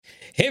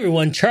Hey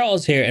everyone,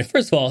 Charles here. And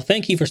first of all,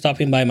 thank you for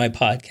stopping by my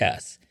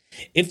podcast.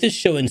 If this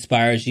show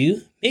inspires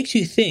you, makes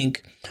you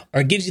think,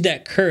 or gives you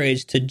that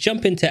courage to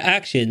jump into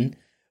action,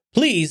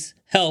 please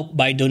help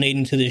by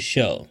donating to this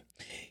show.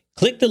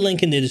 Click the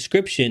link in the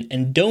description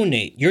and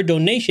donate. Your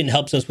donation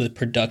helps us with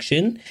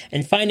production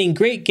and finding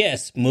great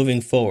guests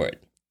moving forward.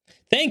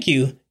 Thank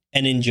you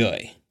and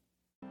enjoy.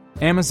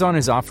 Amazon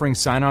is offering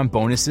sign-on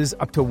bonuses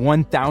up to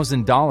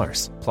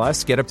 $1,000,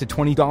 plus get up to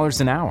 $20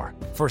 an hour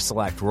for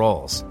select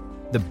roles.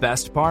 The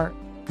best part?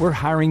 We're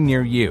hiring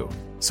near you.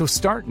 So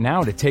start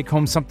now to take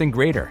home something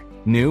greater.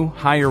 New,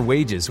 higher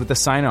wages with a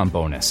sign-on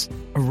bonus,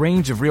 a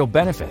range of real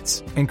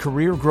benefits, and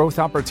career growth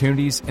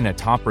opportunities in a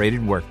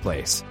top-rated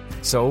workplace.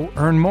 So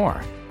earn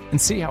more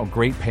and see how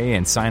great pay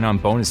and sign-on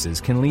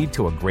bonuses can lead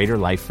to a greater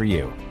life for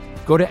you.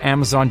 Go to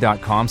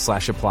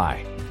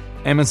amazon.com/apply.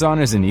 Amazon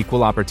is an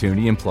equal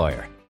opportunity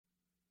employer.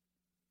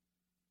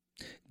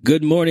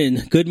 Good morning.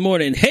 Good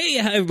morning. Hey,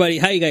 everybody.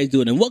 How you guys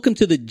doing? And welcome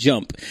to The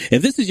Jump.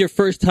 If this is your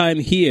first time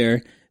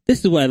here,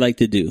 this is what I like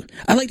to do.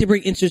 I like to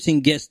bring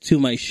interesting guests to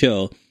my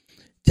show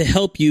to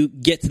help you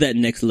get to that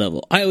next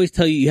level. I always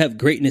tell you, you have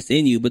greatness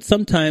in you, but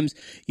sometimes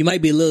you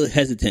might be a little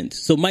hesitant.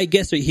 So my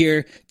guests are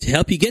here to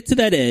help you get to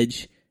that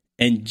edge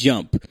and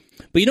jump.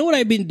 But you know what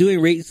I've been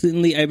doing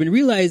recently? I've been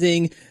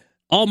realizing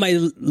all my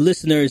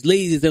listeners,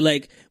 ladies, they're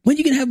like, when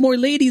you gonna have more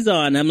ladies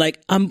on? I'm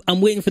like, I'm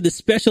waiting for the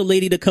special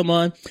lady to come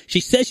on. She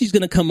says she's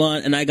gonna come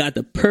on, and I got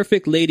the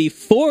perfect lady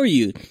for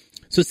you.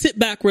 So sit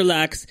back,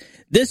 relax.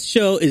 This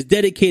show is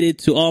dedicated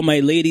to all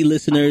my lady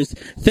listeners.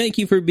 Thank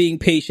you for being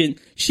patient.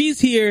 She's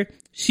here.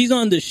 She's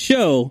on the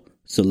show.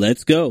 So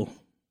let's go.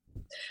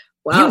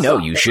 Wow. You know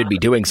you should be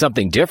doing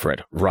something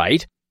different,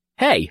 right?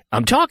 Hey,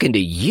 I'm talking to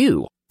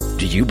you.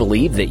 Do you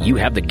believe that you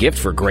have the gift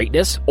for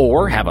greatness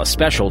or have a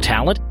special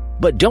talent,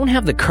 but don't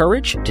have the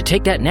courage to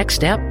take that next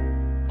step?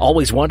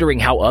 Always wondering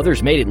how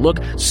others made it look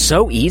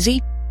so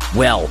easy?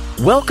 Well,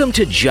 welcome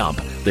to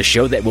Jump, the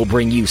show that will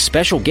bring you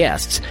special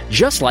guests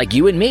just like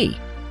you and me.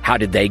 How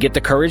did they get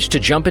the courage to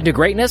jump into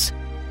greatness?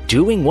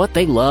 Doing what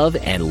they love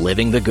and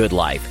living the good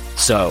life.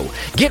 So,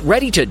 get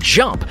ready to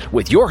jump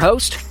with your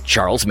host,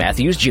 Charles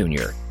Matthews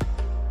Jr.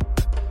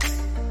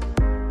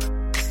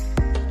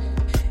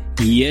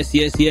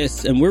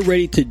 Yes. And we're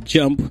ready to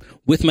jump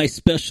with my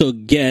special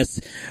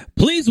guest.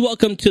 Please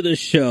welcome to the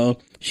show.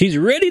 She's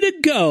ready to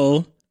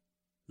go.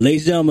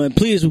 Ladies and gentlemen,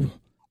 please,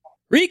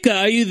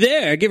 Reka, are you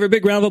there? Give her a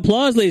big round of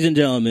applause, ladies and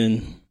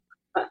gentlemen.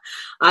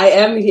 I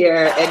am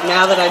here, and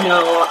now that I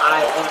know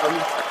I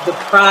am the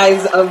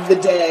prize of the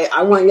day,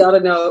 I want y'all to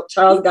know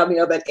Charles got me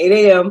up at 8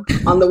 a.m.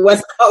 on the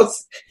West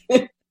Coast.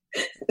 And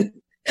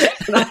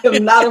I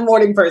am not a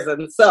morning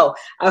person, so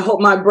I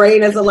hope my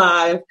brain is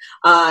alive,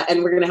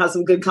 and we're going to have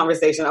some good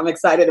conversation. I'm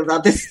excited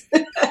about this.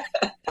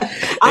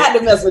 I had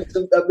to mess with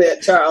you a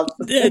bit, Charles.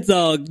 It's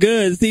all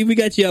good. See, we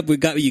got you up. We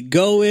got you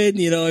going.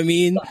 You know what I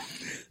mean?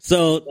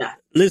 So,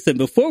 Listen,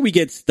 before we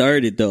get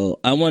started, though,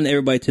 I want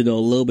everybody to know a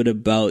little bit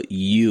about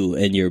you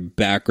and your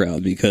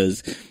background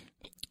because,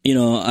 you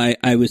know,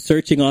 I was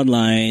searching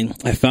online.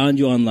 I found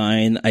you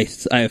online. I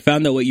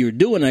found out what you were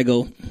doing. I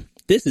go,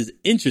 this is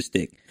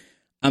interesting.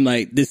 I'm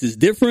like, this is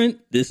different.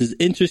 This is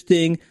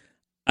interesting.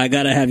 I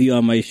got to have you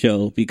on my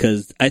show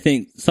because I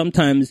think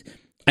sometimes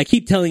I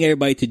keep telling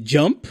everybody to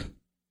jump.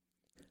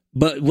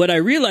 But what I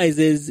realize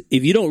is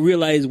if you don't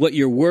realize what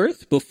you're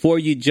worth before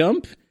you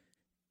jump,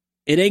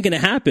 it ain't going to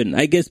happen.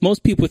 I guess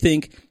most people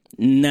think,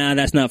 nah,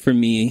 that's not for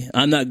me.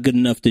 I'm not good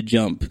enough to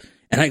jump.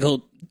 And I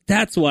go,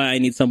 that's why I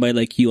need somebody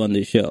like you on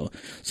this show.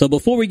 So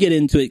before we get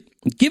into it,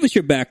 give us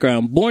your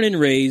background. Born and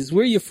raised,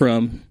 where are you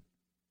from?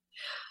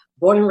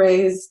 Born and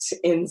raised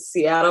in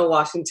Seattle,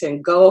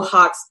 Washington. Go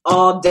Hawks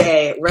all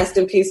day. Rest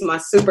in peace, my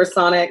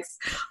Supersonics.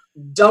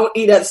 Don't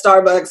eat at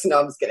Starbucks. No,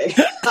 I'm just kidding.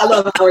 I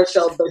love Howard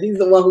Schultz, but he's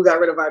the one who got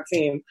rid of our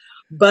team.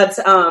 But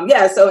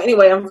so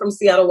anyway, I'm from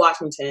Seattle,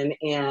 Washington.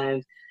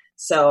 And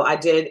so I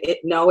did it.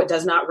 No, it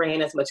does not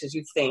rain as much as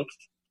you think.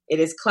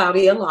 It is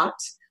cloudy a lot,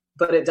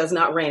 but it does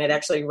not rain. It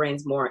actually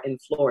rains more in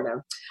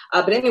Florida.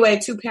 But anyway,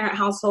 2-parent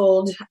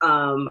household,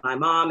 my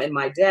mom and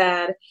my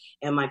dad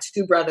and my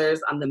 2 brothers.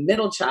 I'm the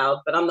middle child,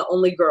 but I'm the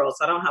only girl.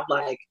 So I don't have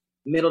like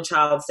middle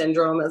child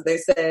syndrome, as they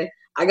say.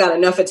 I got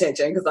enough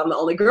attention because I'm the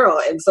only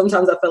girl. And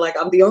sometimes I feel like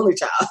I'm the only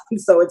child.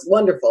 So it's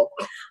wonderful.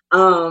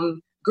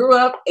 Grew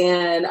up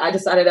and I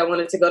decided I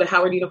wanted to go to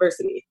Howard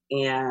University.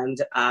 And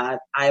I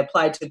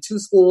applied to 2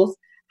 schools.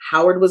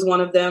 Howard was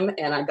one of them.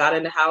 And I got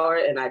into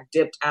Howard and I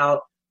dipped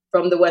out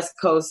from the West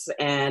Coast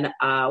and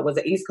was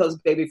an East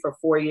Coast baby for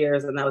 4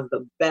 years. And that was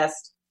the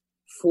best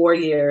 4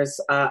 years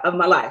of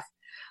my life.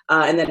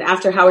 And then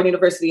after Howard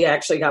University, I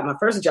actually got my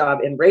first job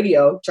in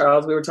radio.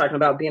 Charles, we were talking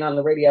about being on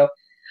the radio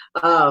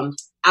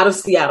out of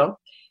Seattle.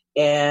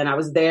 And I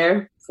was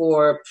there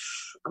for,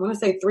 I want to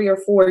say 3 or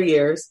 4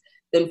 years.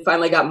 Then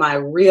finally got my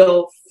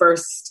real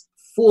first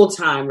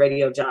full-time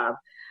radio job.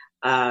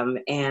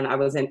 And I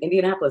was in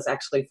Indianapolis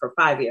actually for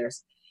 5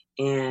 years.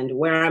 And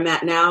where I'm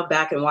at now,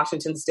 back in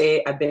Washington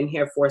State, I've been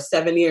here for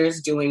 7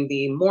 years doing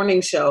the morning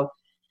show,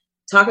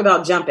 Talk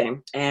About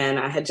Jumping. And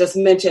I had just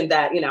mentioned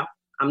that, you know,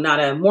 I'm not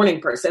a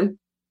morning person.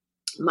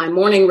 my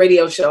morning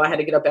radio show, I had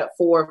to get up at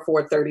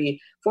 4:30.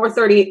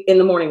 4:30 in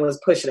the morning was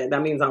pushing it.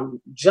 That means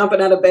I'm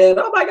jumping out of bed.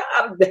 Oh my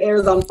God, the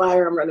hair's on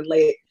fire. I'm running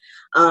late.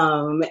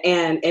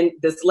 And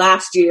this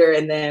last year,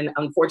 and then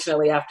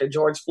unfortunately after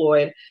George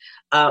Floyd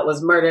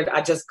was murdered,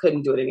 I just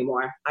couldn't do it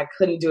anymore. I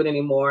couldn't do it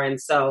anymore. And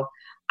so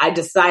I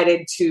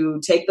decided to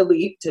take the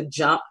leap, to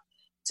jump,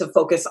 to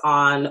focus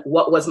on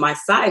what was my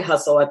side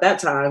hustle at that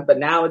time, but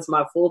now it's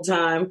my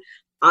full-time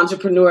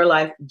entrepreneur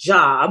life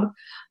job,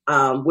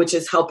 which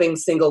is helping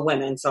single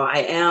women. So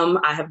I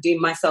have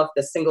deemed myself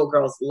the single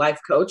girls life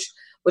coach,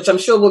 which I'm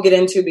sure we'll get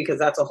into because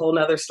that's a whole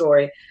nother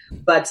story.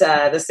 But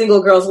the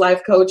single girls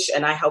life coach,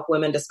 and I help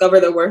women discover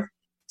their worth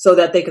so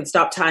that they can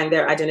stop tying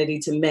their identity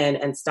to men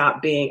and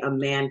stop being a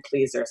man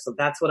pleaser. So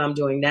that's what I'm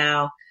doing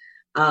now.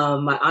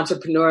 My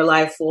entrepreneur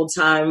life full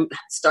time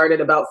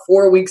started about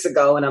 4 weeks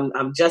ago, and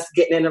I'm just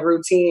getting in a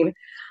routine.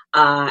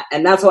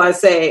 And that's why I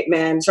say,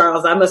 man,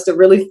 Charles, I must have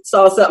really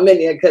saw something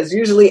in you, because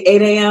usually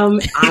 8 a.m.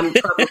 I'm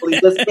probably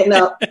just getting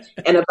up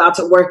and about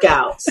to work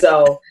out.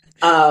 So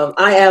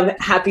I am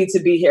happy to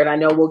be here, and I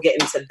know we'll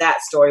get into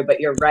that story, but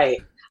you're right.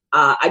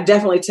 I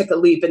definitely took a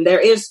leap, and there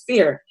is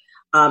fear.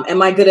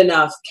 Am I good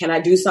enough? Can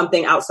I do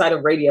something outside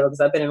of radio?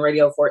 Because I've been in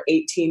radio for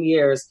 18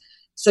 years.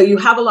 So you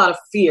have a lot of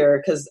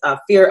fear, because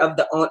fear of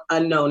the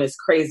unknown is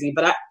crazy.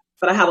 But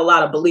I have a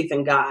lot of belief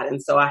in God.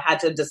 And so I had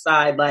to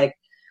decide, like,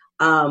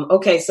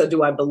 okay, so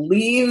do I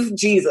believe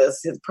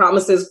Jesus, his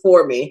promises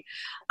for me,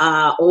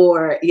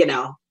 or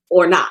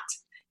not?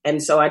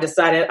 And so I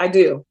decided I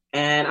do.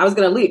 And I was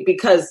going to leap,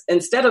 because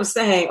instead of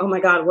saying, oh my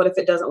God, what if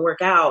it doesn't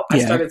work out? I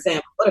started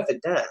saying, what if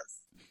it does?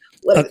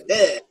 What if it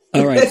did?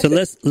 All right. So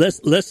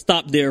let's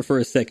stop there for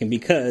a second,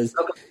 because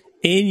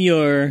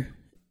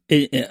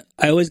I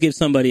always give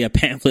somebody a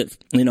pamphlet,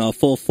 a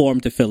full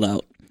form to fill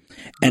out.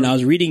 And I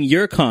was reading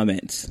your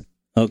comments.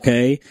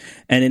 Okay.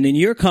 And then in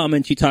your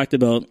comments, you talked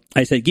about,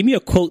 I said, give me a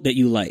quote that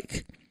you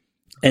like.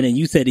 And then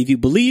you said, if you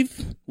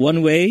believe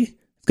one way,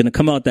 it's going to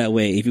come out that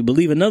way. If you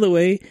believe another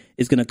way,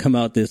 it's going to come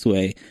out this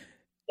way.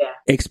 Yeah.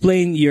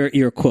 Explain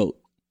your quote.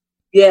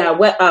 Yeah.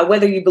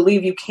 Whether you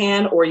believe you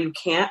can or you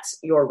can't,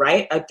 you're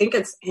right. I think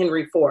it's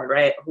Henry Ford,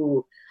 right,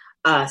 who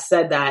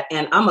said that.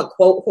 And I'm a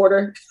quote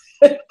hoarder.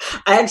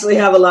 I actually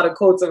have a lot of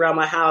quotes around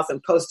my house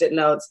and Post-it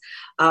notes.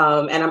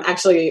 And I'm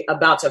actually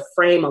about to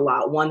frame a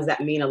lot, ones that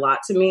mean a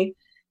lot to me.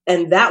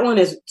 And that one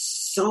is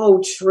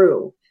so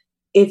true.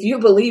 If you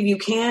believe you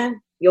can,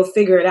 you'll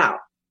figure it out.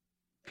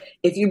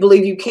 If you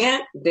believe you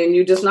can't, then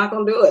you're just not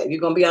going to do it.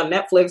 You're going to be on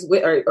Netflix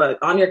or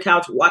on your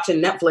couch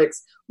watching Netflix,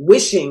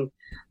 wishing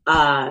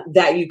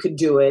that you could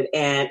do it.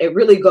 And it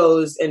really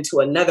goes into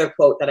another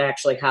quote that I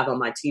actually have on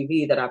my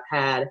TV that I've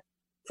had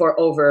for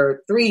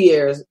over 3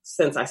 years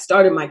since I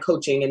started my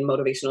coaching and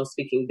motivational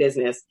speaking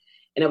business.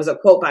 And it was a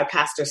quote by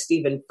Pastor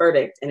Stephen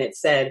Furtick. And it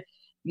said,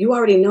 you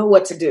already know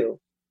what to do.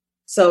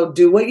 So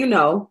do what you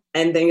know,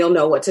 and then you'll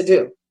know what to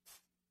do.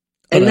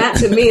 And that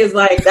to me is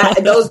like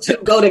that. Those two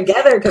go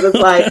together, because it's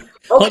like,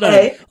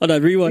 okay. Hold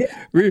on.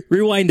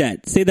 Rewind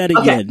that. Say that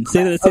again.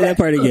 Okay. Say that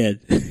part again.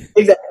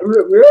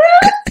 Exactly.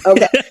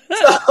 Okay.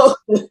 So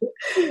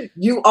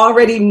you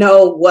already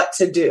know what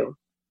to do.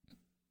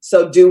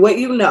 So do what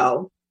you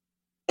know,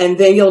 and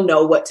then you'll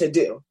know what to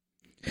do.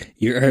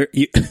 You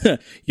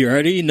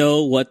already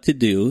know what to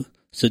do.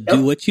 So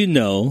do what you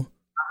know.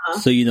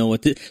 So you know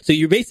what to. So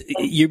you're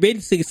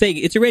basically saying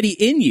it's already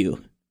in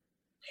you.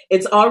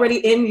 It's already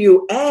in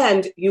you,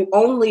 and you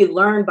only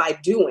learn by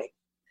doing.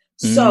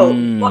 So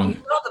you know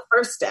the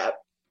first step.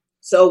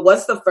 So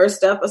what's the first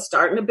step of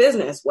starting a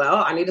business? Well,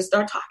 I need to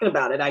start talking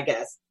about it, I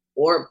guess,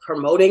 or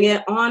promoting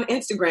it on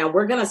Instagram.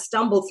 We're going to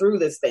stumble through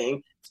this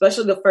thing,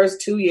 especially the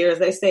first 2 years.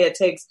 They say it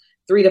takes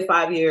 3 to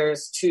 5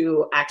 years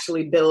to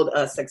actually build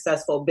a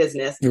successful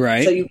business.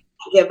 Right. So you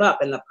can't give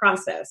up in the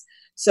process.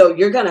 So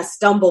you're going to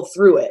stumble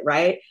through it,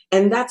 right?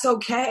 And that's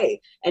okay.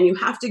 And you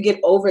have to get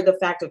over the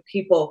fact of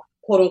people,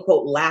 quote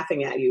unquote,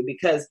 laughing at you,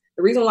 because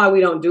the reason why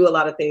we don't do a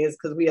lot of things is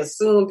because we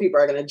assume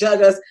people are going to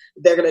judge us.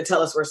 They're going to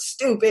tell us we're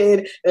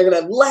stupid. They're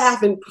going to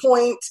laugh and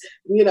point.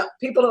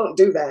 People don't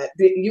do that.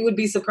 You would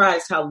be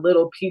surprised how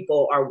little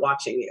people are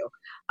watching you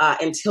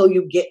until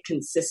you get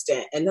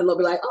consistent. And then they'll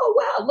be like, oh,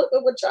 wow, look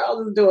at what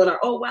Charles is doing. Or,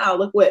 oh, wow,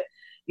 look what,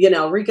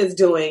 Reka's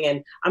doing.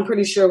 And I'm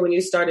pretty sure when you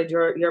started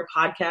your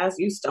podcast,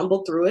 you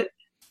stumbled through it,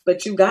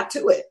 but you got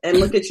to it, and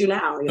look at you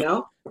now,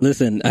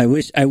 Listen, I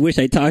wish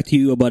I talked to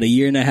you about a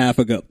year and a half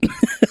ago.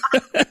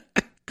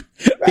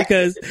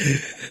 because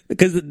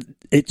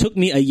it took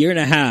me a year and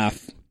a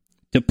half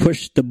to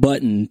push the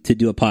button to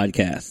do a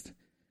podcast.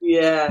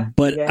 Yeah.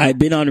 But I've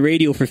been on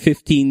radio for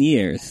 15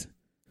 years.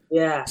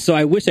 Yeah. So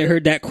I wish I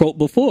heard that quote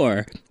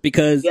before,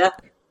 because I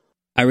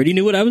already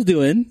knew what I was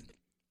doing.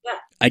 Yeah.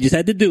 I just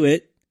had to do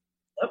it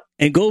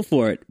and go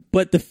for it.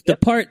 But the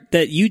part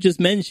that you just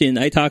mentioned,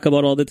 I talk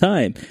about all the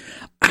time.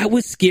 I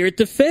was scared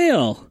to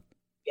fail.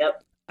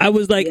 Yep. I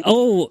was like,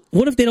 oh,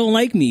 what if they don't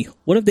like me?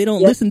 What if they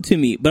don't listen to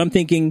me? But I'm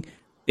thinking,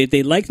 if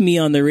they liked me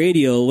on the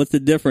radio, what's the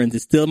difference?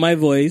 It's still my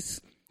voice.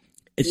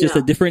 It's just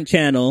a different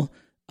channel.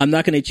 I'm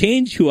not going to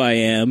change who I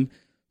am.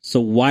 So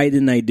why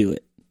didn't I do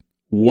it?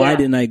 Why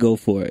didn't I go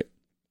for it?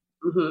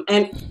 Mm-hmm.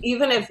 And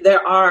even if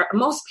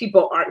most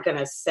people aren't going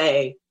to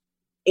say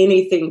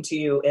anything to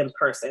you in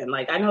person.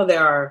 Like, I know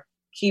there are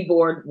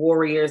keyboard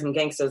warriors and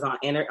gangsters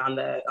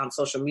on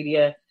social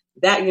media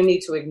that you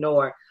need to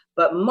ignore.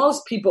 But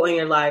most people in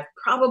your life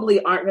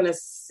probably aren't going to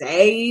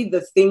say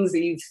the things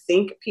that you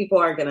think people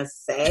are going to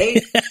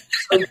say.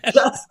 So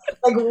just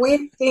like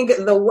we think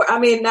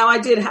now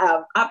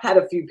I've had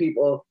a few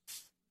people.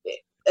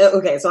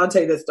 Okay, so I'll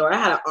tell you this story. I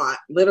had an aunt,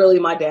 literally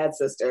my dad's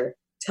sister,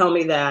 tell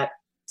me that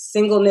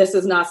singleness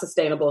is not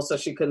sustainable, so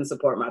she couldn't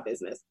support my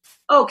business.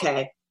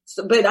 Okay.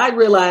 So, but I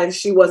realized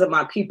she wasn't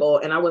my people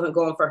and I wasn't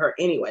going for her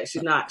anyway.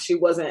 She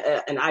wasn't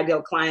an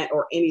ideal client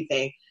or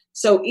anything.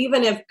 So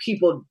even if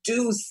people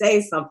do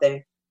say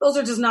something, those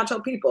are just not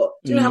your people.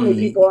 Do you know how many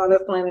people are on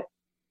this planet?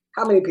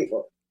 How many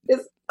people?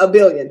 It's a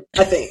billion,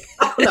 I think.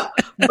 I don't know.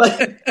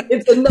 But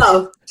it's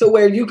enough to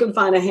where you can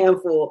find a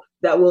handful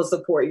that will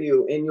support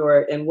you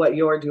in what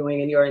you're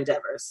doing in your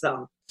endeavors.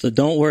 So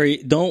don't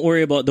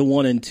worry about the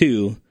 1 and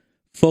 2.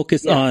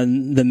 Focus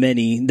on the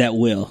many that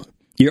will.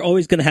 You're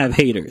always going to have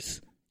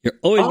haters. You're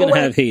always going to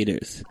have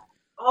haters.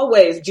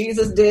 Always.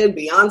 Jesus did.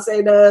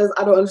 Beyonce does.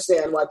 I don't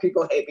understand why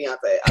people hate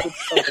Beyonce. I'm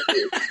so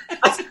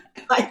confused.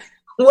 Like,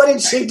 what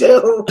did she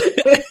do?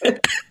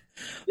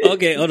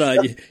 Okay, hold on.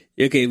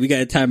 Okay, we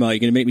got a timeout. You're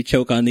going to make me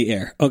choke on the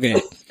air.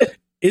 Okay.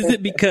 Is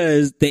it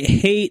because they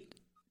hate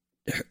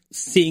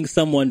seeing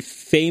someone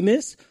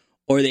famous,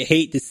 or they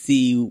hate to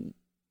see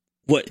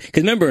what?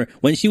 Because remember,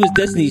 when she was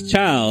Destiny's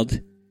Child,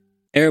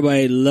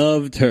 everybody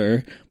loved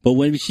her. But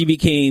when she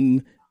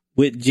became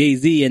with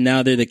Jay-Z and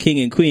now they're the king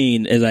and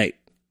queen, it's like,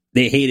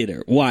 they hated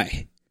her.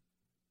 Why?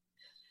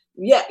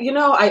 Yeah,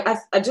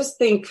 I just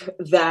think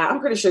that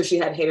I'm pretty sure she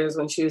had haters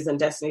when she was in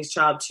Destiny's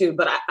Child too.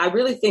 But I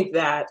really think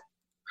that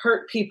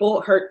hurt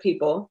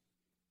people,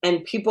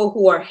 and people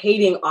who are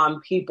hating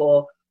on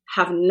people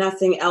have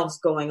nothing else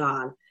going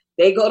on.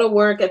 They go to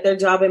work at their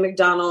job at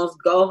McDonald's,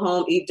 go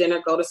home, eat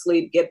dinner, go to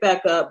sleep, get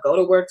back up, go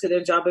to work to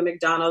their job at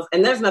McDonald's.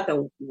 And there's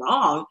nothing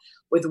wrong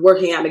with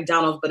working at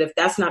McDonald's. But if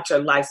that's not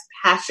your life's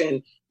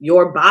passion,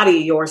 your body,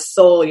 your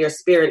soul, your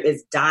spirit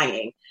is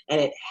dying. And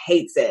it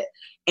hates it,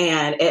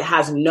 and it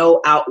has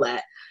no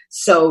outlet.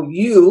 So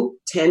you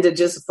tend to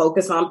just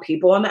focus on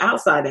people on the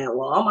outside and,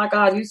 well, oh my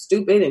God, you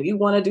stupid, and you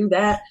want to do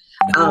that.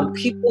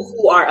 People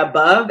who are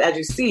above, as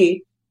you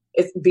see,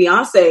 if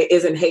Beyonce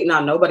isn't hating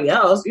on nobody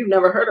else. You've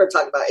never heard her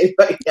talk about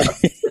anybody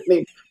else. I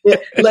mean,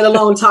 let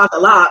alone talk a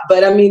lot.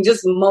 But I mean,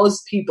 just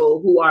most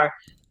people who are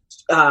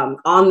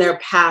on their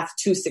path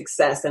to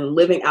success and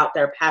living out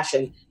their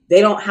passion,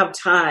 they don't have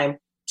time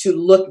to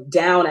look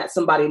down at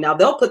somebody. Now,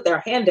 they'll put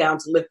their hand down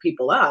to lift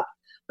people up,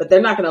 but they're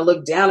not going to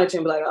look down at you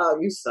and be like, oh,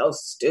 you're so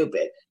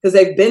stupid, because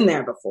they've been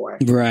there before.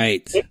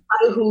 Right.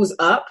 Anybody who's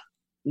up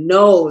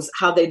knows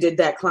how they did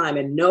that climb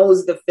and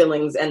knows the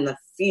feelings and the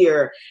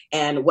fear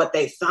and what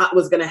they thought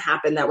was going to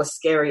happen that was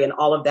scary and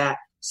all of that.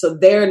 So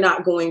they're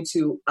not going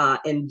to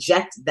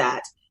inject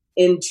that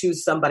into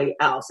somebody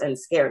else and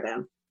scare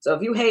them. So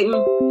if you hate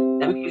them,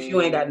 that means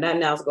you ain't got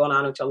nothing else going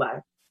on with your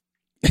life.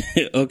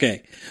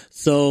 Okay.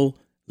 So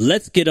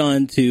let's get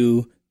on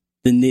to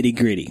the nitty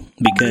gritty,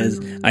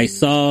 because I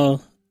saw,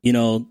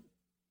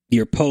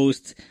 your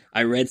post.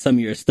 I read some of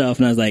your stuff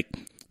and I was like,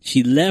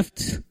 she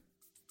left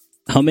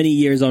how many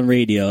years on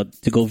radio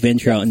to go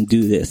venture out and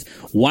do this?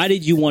 Why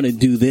did you want to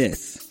do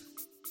this?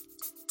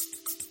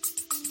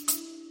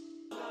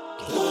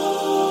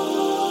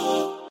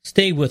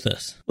 Stay with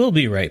us. We'll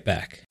be right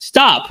back.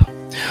 Stop.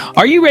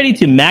 Are you ready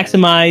to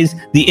maximize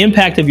the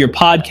impact of your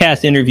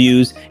podcast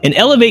interviews and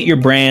elevate your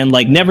brand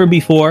like never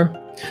before?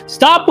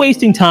 Stop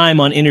wasting time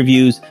on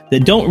interviews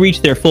that don't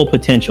reach their full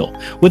potential.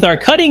 With our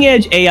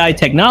cutting-edge AI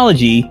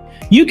technology,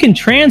 you can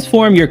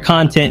transform your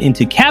content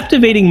into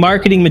captivating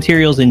marketing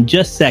materials in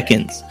just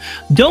seconds.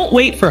 Don't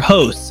wait for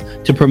hosts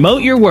to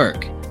promote your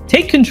work.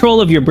 Take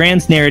control of your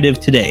brand's narrative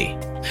today.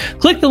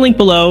 Click the link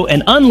below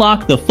and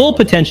unlock the full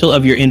potential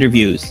of your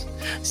interviews.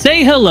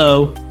 Say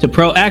hello to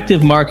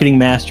proactive marketing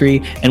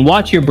mastery and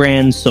watch your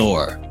brand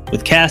soar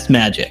with Cast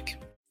Magic.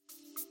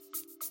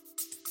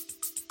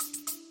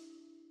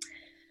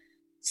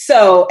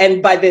 So,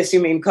 and by this,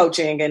 you mean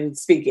coaching and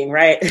speaking,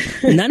 right?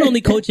 Not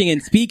only coaching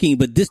and speaking,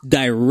 but this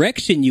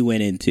direction you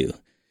went into.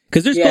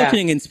 Because there's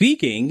coaching and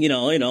speaking,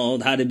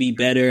 how to be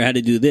better, how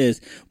to do this.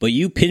 But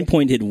you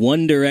pinpointed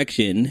one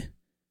direction.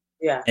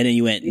 Yeah. And then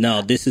you went,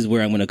 no, this is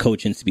where I'm going to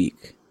coach and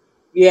speak.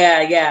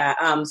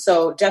 Yeah.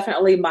 So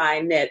definitely my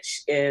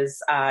niche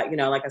is,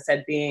 like I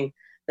said, being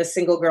the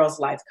single girl's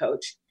life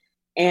coach.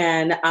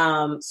 And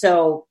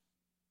so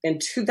in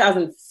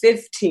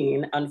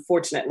 2015,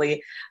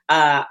 unfortunately,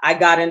 I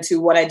got into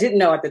what I didn't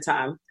know at the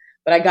time,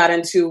 but I got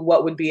into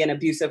what would be an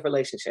abusive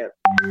relationship.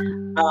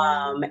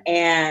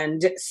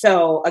 And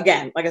so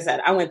again, like I said,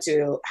 I went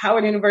to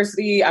Howard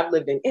University. I've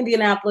lived in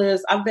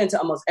Indianapolis. I've been to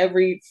almost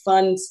every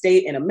fun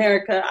state in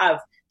America. I've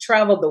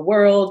traveled the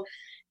world.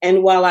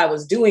 And while I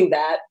was doing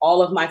that,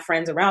 all of my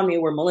friends around me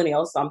were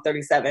millennials. So I'm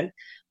 37,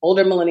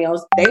 older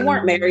millennials. They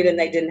weren't married and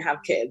they didn't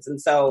have kids.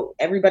 And so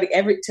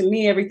to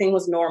me, everything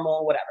was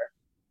normal, whatever.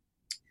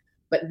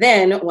 But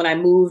then when I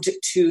moved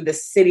to the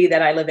city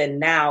that I live in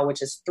now,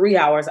 which is 3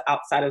 hours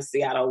outside of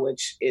Seattle,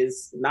 which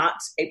is not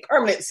a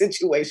permanent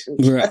situation,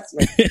 trust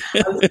me.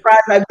 I'm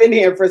surprised I've been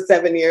here for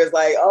 7 years.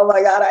 Like, oh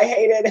my God, I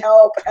hate it.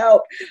 Help.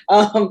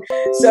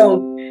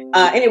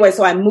 Anyway,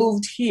 so I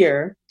moved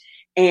here,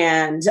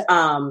 and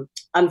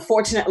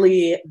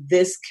unfortunately,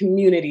 this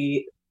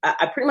community,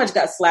 I pretty much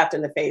got slapped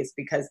in the face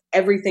because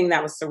everything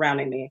that was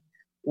surrounding me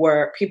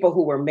were people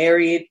who were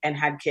married and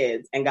had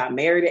kids and got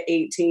married at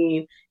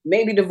 18,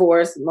 maybe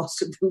divorced,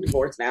 most of them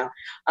divorced now,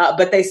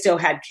 but they still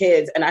had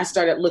kids. And I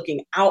started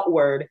looking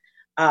outward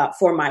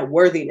for my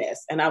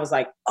worthiness. And I was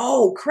like,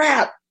 oh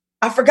crap,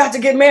 I forgot to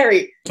get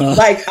married.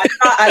 Like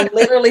I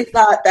literally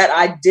thought that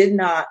I did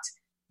not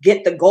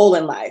get the goal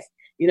in life.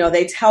 You know,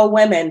 they tell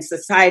women,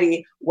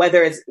 society,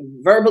 whether it's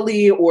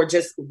verbally or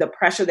just the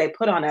pressure they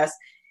put on us,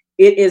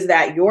 it is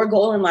that your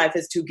goal in life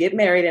is to get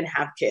married and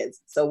have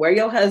kids. So where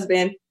your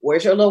husband,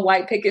 where's your little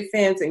white picket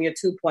fence and your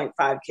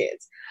 2.5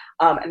 kids?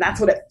 And that's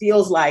what it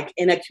feels like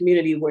in a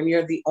community when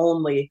you're the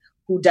only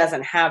who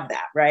doesn't have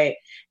that, right?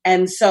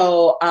 And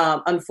so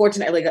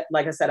unfortunately,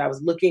 like I said, I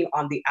was looking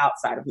on the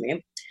outside of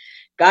me,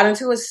 got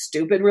into a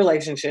stupid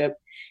relationship,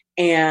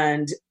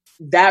 and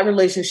that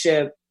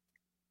relationship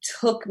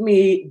took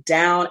me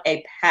down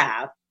a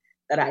path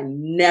that I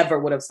never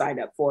would have signed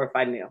up for if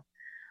I knew.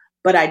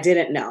 But I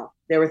didn't know.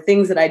 There were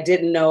things that I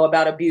didn't know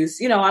about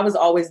abuse. You know, I was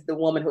always the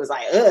woman who was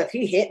like, if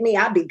he hit me,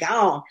 I'd be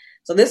gone.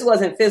 So this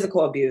wasn't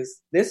physical abuse.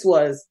 This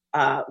was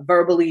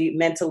verbally,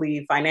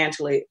 mentally,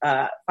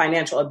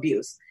 financial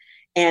abuse.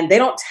 And they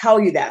don't tell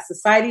you that.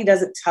 Society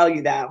doesn't tell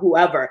you that.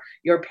 Whoever,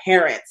 your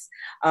parents,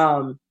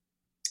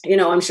 you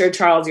know, I'm sure,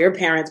 Charles, your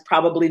parents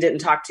probably didn't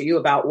talk to you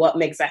about what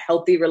makes a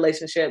healthy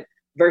relationship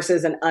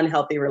versus an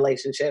unhealthy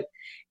relationship.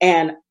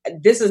 And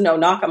this is no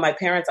knock on my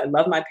parents. I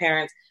love my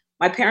parents.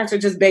 My parents are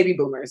just baby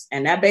boomers,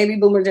 and that baby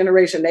boomer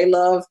generation, they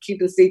love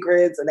keeping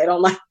secrets, and they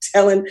don't like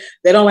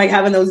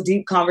having those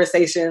deep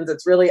conversations.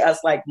 It's really us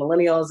like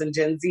millennials and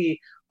Gen Z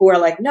who are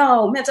like,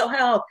 no, mental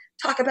health,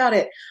 talk about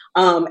it.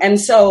 And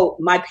so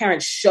my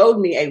parents showed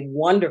me a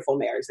wonderful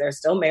marriage. They're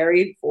still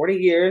married 40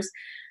 years.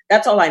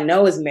 That's all I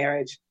know is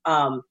marriage.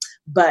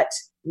 But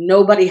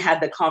nobody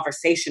had the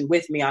conversation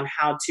with me on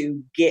how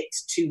to get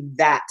to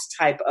that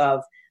type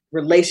of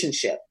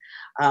relationship.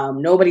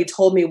 Nobody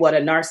told me what a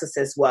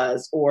narcissist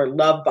was, or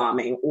love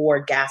bombing,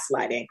 or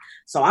gaslighting.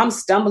 So I'm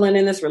stumbling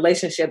in this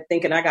relationship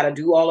thinking I got to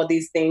do all of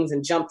these things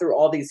and jump through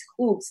all these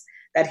hoops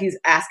that he's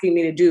asking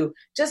me to do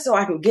just so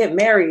I can get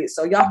married.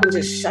 So y'all can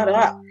just shut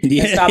up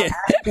and stop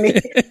asking me,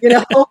 you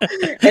know,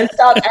 and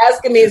stop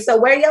asking me, so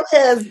where your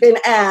husband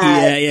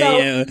at?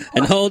 Yeah.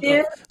 And how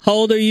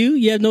old are you?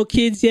 You have no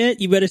kids yet?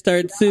 You better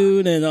start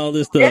soon and all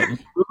this stuff.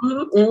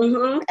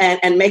 Yeah.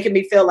 And making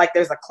me feel like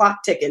there's a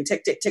clock ticking,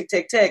 tick, tick, tick,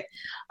 tick, tick.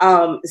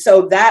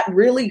 So that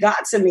really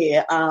got to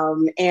me.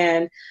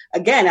 And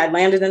again, I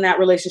landed in that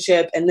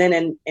relationship. And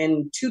then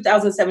in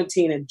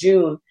 2017, in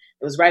June,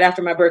 it was right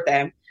after my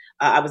birthday,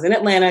 I was in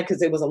Atlanta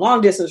because it was a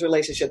long distance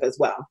relationship as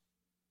well.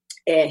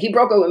 And he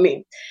broke up with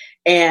me.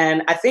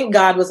 And I think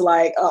God was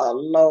like, oh,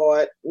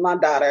 Lord, my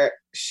daughter,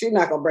 she's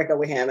not going to break up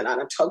with him. And I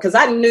don't talk, because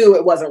I knew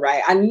it wasn't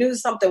right. I knew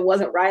something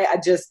wasn't right. I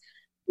just,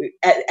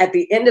 at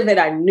the end of it,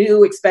 I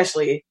knew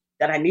especially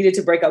that I needed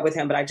to break up with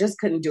him, but I just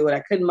couldn't do it.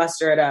 I couldn't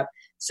muster it up.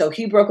 So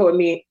he broke up with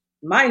me,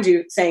 mind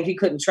you, saying he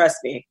couldn't trust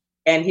me.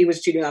 And he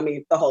was cheating on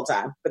me the whole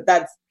time. But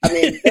there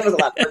was a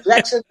lot of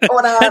projection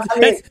going on.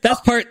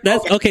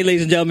 Okay,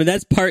 ladies and gentlemen,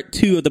 that's part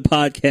 2 of the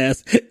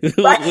podcast.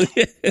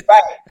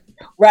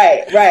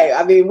 Right.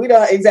 I mean, we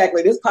don't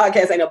exactly, this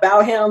podcast ain't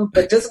about him,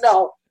 but just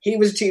know he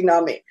was cheating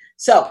on me.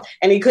 So,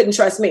 and he couldn't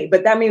trust me.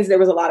 But that means there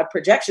was a lot of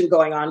projection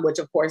going on, which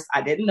of course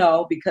I didn't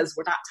know because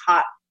we're not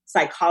taught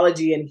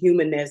psychology and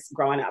humanness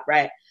growing up,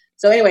 right?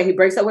 So anyway, he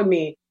breaks up with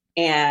me.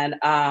 And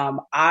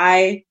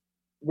I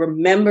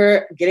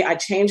remember I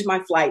changed my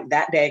flight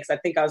that day because I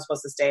think I was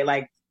supposed to stay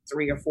like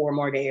 3 or 4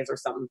 more days or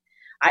something.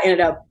 I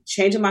ended up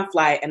changing my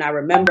flight, and I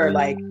remember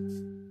like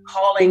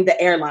calling the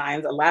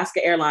airlines,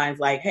 Alaska Airlines,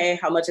 like, hey,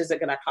 how much is it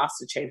going to cost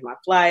to change my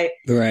flight?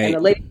 Right. And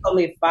the lady told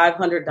me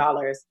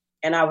 $500.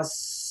 And I was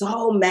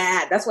so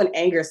mad. That's when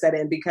anger set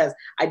in because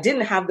I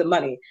didn't have the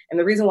money. And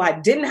the reason why I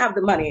didn't have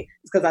the money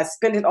is because I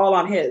spent it all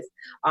on his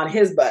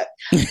butt.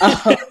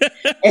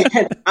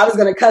 And I was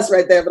going to cuss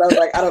right there, but I was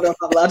like, I don't know if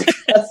I'm allowed to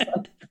cuss.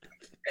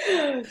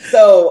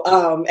 So,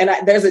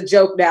 there's a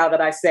joke now that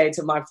I say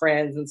to my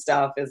friends and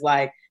stuff is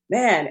like,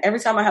 man,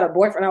 every time I had a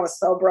boyfriend, I was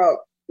so broke.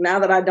 Now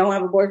that I don't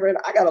have a boyfriend,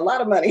 I got a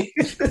lot of money.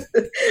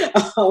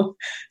 So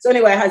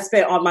anyway, I had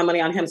spent all my money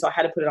on him, so I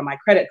had to put it on my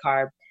credit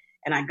card.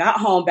 And I got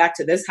home back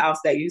to this house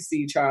that you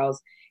see,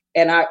 Charles,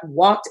 and I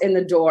walked in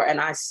the door and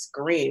I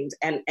screamed.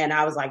 And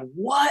I was like,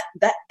 what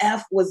the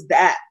F was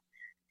that?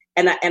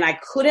 And I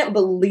couldn't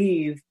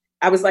believe,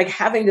 I was like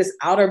having this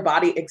outer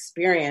body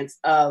experience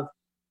of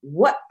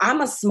what,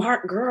 I'm a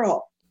smart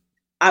girl.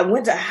 I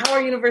went to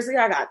Howard University.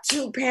 I got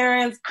 2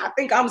 parents. I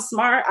think I'm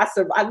smart.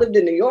 I lived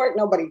in New York.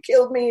 Nobody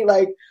killed me.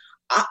 Like,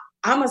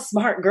 I'm a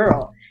smart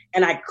girl.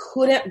 And I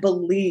couldn't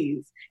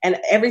believe. And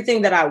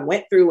everything that I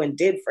went through and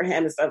did for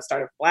him and stuff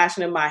started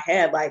flashing in my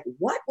head. Like,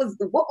 what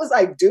was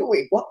I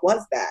doing? What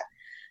was that?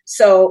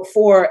 So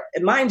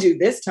mind you,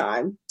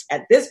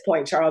 at this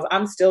point, Charles,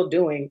 I'm still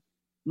doing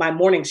my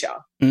morning show.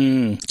 So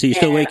you're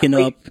still waking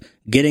up,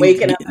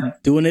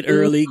 doing it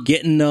early,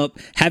 getting up,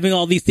 having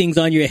all these things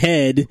on your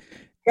head.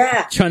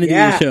 Yeah. Trying to do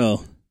your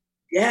show.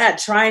 Yeah,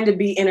 trying to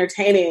be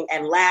entertaining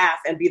and laugh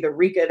and be the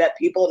Reka that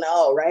people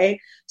know, right?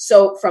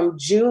 So from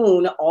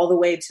June all the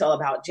way till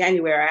about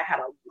January, I had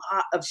a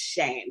lot of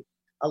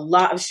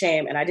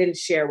shame, and I didn't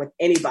share with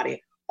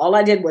anybody. All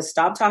I did was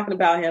stop talking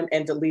about him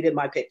and deleted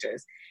my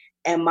pictures.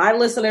 And my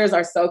listeners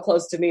are so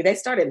close to me, they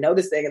started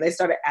noticing and they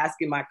started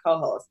asking my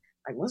co-host,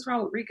 like, what's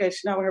wrong with Reka?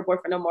 She's not with her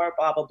boyfriend no more,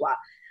 blah, blah, blah.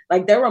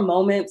 Like, there were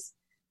moments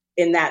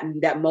in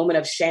that moment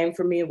of shame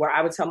for me where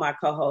I would tell my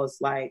co-host,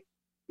 like,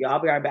 yo, I'll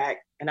be right back.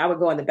 And I would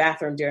go in the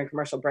bathroom during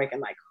commercial break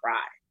and like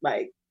cry.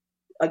 Like,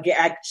 again,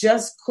 I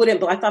just couldn't,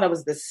 but I thought I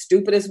was the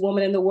stupidest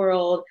woman in the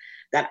world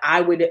that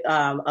I would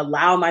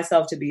allow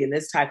myself to be in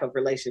this type of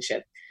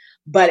relationship.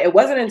 But it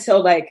wasn't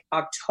until like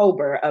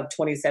October of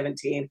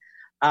 2017,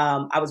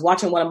 I was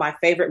watching one of my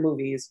favorite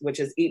movies, which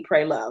is Eat,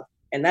 Pray, Love.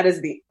 And that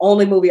is the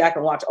only movie I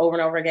can watch over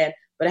and over again.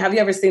 But have you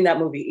ever seen that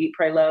movie, Eat,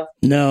 Pray, Love?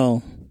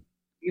 No.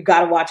 You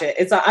got to watch it.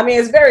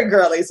 It's very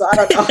girly, so I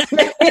don't know.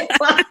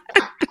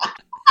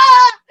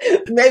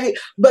 Maybe,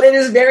 but it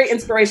is very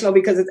inspirational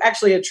because it's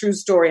actually a true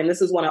story. And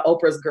this is one of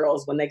Oprah's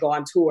girls when they go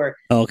on tour.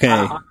 Okay.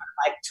 On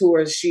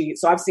tours.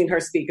 So I've seen her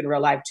speak in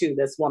real life too,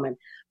 this woman.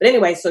 But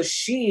anyway, so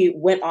she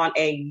went on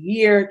a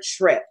year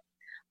trip.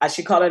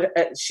 She called it,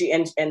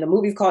 and the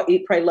movie's called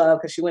Eat, Pray, Love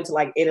because she went to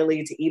like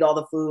Italy to eat all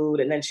the food.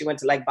 And then she went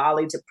to like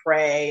Bali to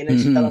pray. And then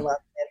she fell in love.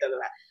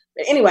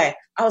 But anyway,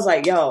 I was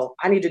like, yo,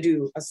 I need to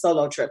do a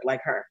solo trip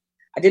like her.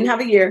 I didn't have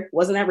a year,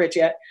 wasn't that rich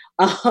yet.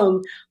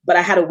 But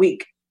I had a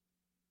week.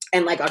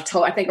 And like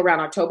I think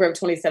around October of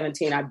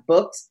 2017, I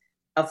booked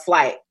a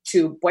flight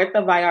to Puerto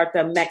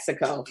Vallarta,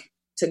 Mexico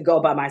to go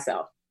by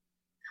myself.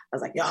 I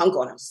was like, yo, I'm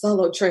going on a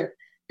solo trip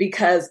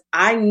because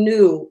I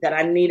knew that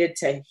I needed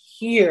to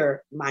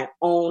hear my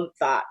own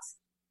thoughts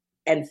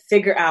and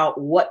figure out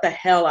what the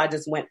hell I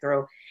just went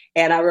through.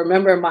 And I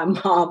remember my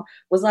mom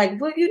was like,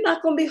 well, you're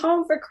not going to be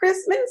home for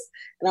Christmas?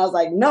 And I was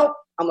like, nope,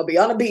 I'm going to be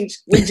on the beach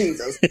with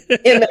Jesus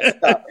in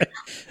Mexico.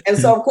 And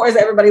so, of course,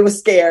 everybody was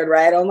scared,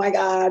 right? Oh, my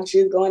God,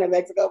 she's going to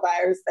Mexico by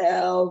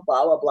herself,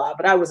 blah, blah, blah.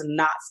 But I was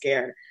not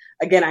scared.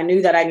 Again, I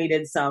knew that I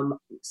needed some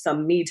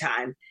me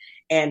time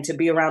and to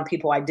be around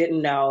people I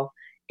didn't know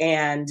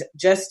and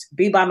just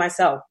be by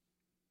myself.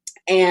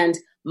 And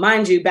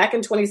mind you, back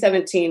in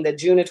 2017, the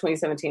June of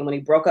 2017, when he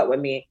broke up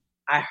with me,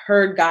 I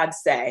heard God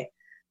say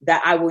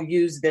that I will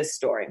use this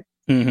story.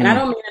 Mm-hmm. And I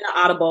don't mean in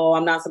an audible.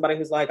 I'm not somebody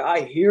who's like,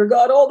 I hear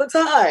God all the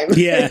time.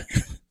 Yeah.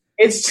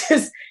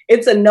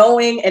 It's a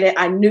knowing. And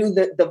I knew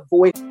that the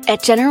voice.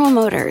 At General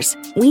Motors,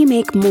 we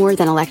make more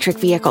than electric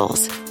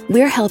vehicles.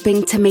 We're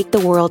helping to make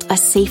the world a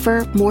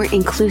safer, more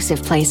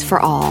inclusive place for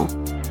all.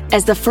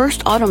 As the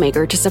first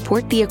automaker to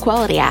support the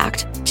Equality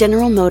Act,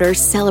 General Motors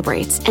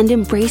celebrates and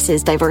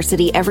embraces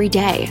diversity every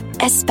day,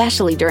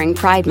 especially during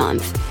Pride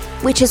Month.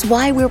 Which is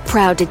why we're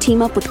proud to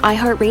team up with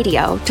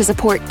iHeartRadio to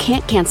support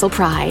Can't Cancel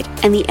Pride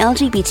and the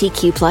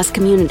LGBTQ+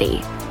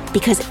 community.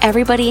 Because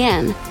everybody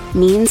in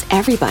means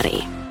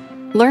everybody.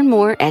 Learn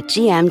more at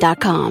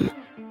gm.com.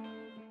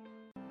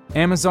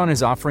 Amazon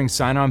is offering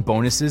sign-on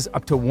bonuses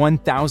up to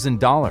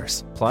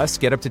 $1,000, plus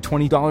get up to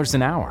 $20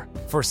 an hour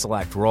for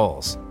select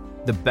roles.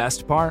 The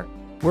best part?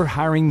 We're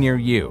hiring near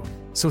you.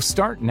 So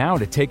start now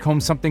to take home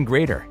something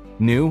greater.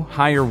 New,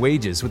 higher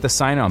wages with a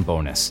sign-on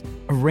bonus,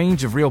 a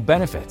range of real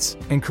benefits,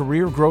 and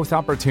career growth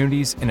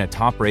opportunities in a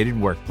top-rated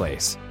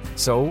workplace.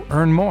 So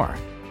earn more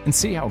and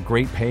see how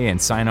great pay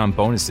and sign-on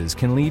bonuses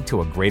can lead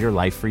to a greater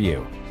life for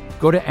you.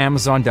 Go to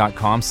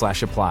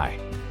amazon.com/apply.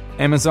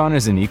 Amazon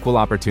is an equal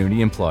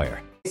opportunity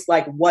employer. It's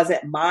like,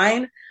 wasn't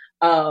mine.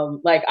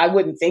 Like, I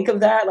wouldn't think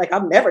of that. Like,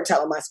 I'm never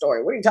telling my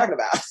story. What are you talking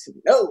about?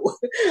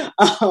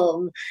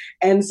 No.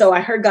 And so I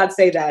heard God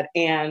say that.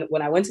 And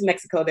when I went to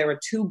Mexico, there were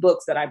 2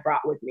 books that I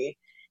brought with me.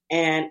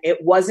 And it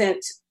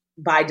wasn't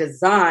by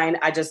design.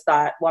 I just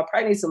thought, well, I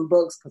probably need some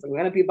books because I'm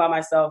going to be by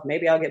myself.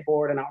 Maybe I'll get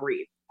bored and I'll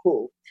read.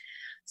 Cool.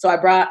 So I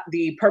brought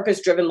The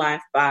Purpose-Driven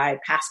Life by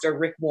Pastor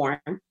Rick Warren.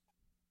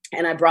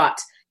 And I brought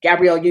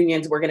Gabrielle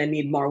Union's We're Gonna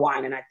Need More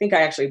Wine. And I think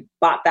I actually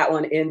bought that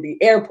one in the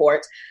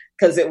airport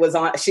because it was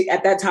on,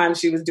 at that time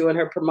she was doing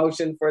her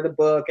promotion for the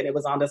book and it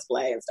was on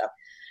display and stuff.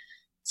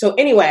 So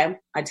anyway,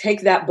 I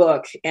take that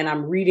book and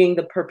I'm reading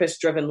The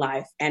Purpose-Driven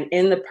Life. And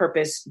in The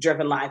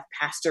Purpose-Driven Life,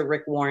 Pastor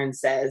Rick Warren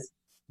says,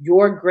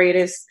 your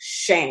greatest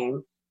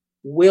shame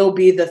will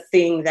be the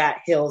thing that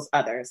heals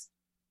others.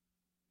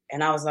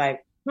 And I was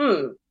like,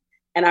 And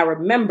I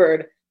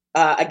remembered,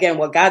 again,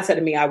 what God said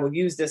to me, I will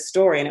use this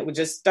story. And it would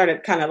just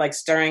started kind of like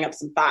stirring up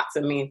some thoughts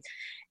in me.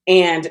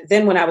 And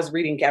then when I was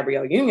reading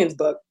Gabrielle Union's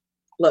book,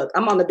 look,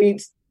 I'm on the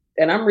beach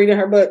and I'm reading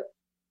her book.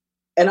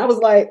 And I was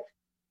like,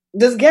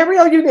 does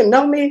Gabrielle Union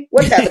know me?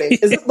 What's happening?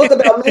 Is this book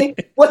about me?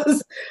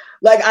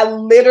 Like, I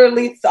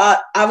literally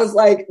thought, I was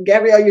like,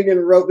 Gabrielle Union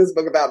wrote this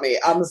book about me.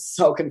 I'm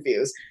so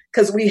confused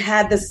because we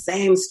had the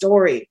same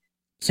story,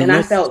 and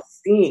I felt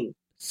seen.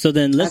 So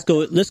then let's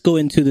go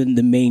into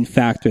the main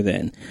factor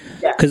then,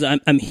 because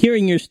I'm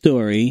hearing your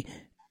story,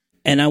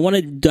 and I want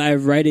to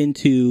dive right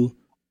into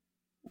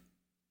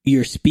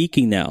your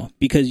speaking now,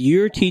 because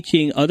you're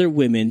teaching other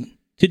women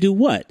to do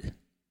what?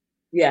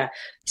 Yeah,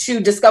 to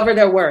discover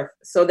their worth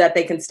so that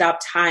they can stop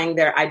tying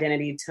their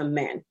identity to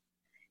men.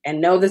 And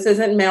no, this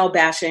isn't male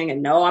bashing.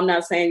 And no, I'm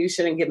not saying you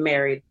shouldn't get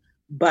married.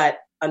 But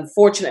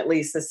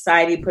unfortunately,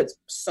 society puts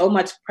so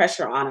much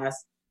pressure on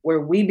us where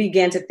we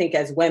begin to think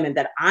as women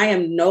that I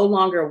am no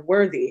longer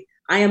worthy.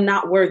 I am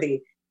not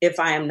worthy if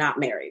I am not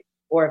married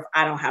or if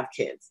I don't have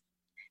kids.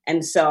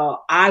 And so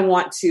I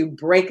want to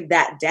break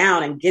that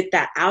down and get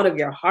that out of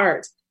your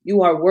heart.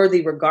 You are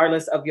worthy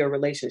regardless of your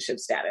relationship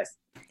status.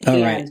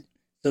 All right.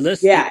 So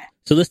let's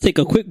take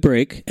a quick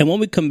break. And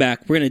when we come back,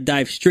 we're going to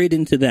dive straight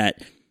into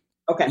that.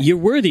 Okay. Your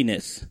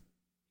worthiness.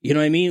 You know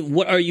what I mean?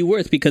 What are you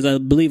worth? Because I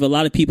believe a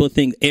lot of people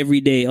think every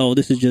day, oh,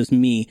 this is just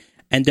me,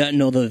 and don't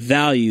know the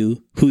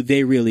value who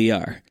they really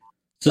are.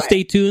 So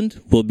Stay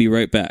tuned. We'll be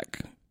right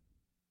back.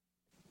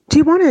 Do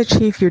you want to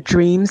achieve your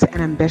dreams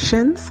and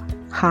ambitions?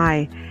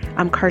 Hi,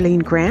 I'm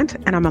Carlene Grant,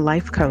 and I'm a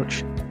life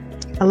coach.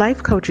 A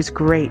life coach is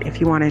great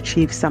if you want to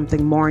achieve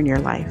something more in your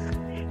life.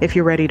 If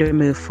you're ready to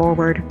move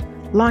forward,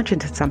 launch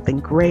into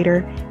something greater,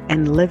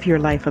 and live your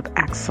life of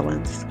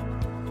excellence.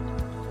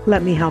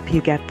 Let me help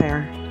you get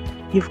there.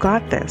 You've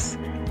got this.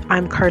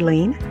 I'm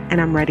Carlene, and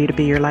I'm ready to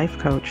be your life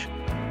coach.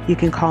 You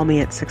can call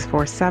me at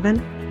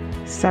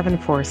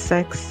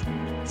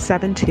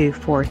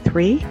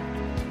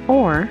 647-746-7243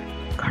 or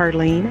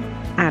Carlene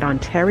at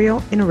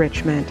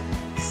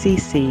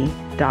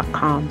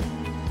OntarioEnrichmentCC.com.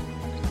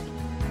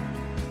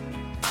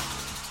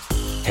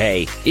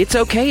 Hey, it's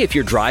okay if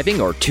you're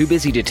driving or too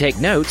busy to take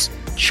notes.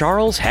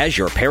 Charles has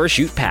your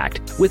parachute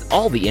packed with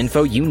all the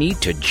info you need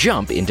to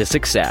jump into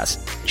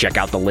success. Check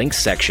out the links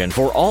section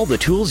for all the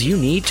tools you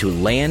need to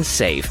land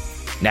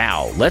safe.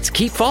 Now, let's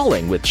keep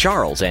falling with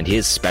Charles and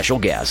his special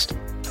guest.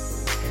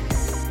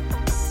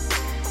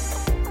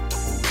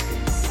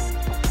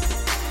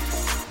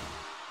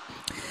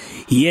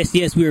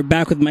 Yes, we are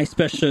back with my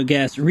special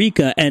guest,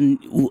 Reka. And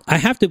I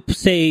have to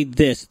say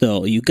this,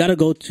 though. You got to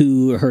go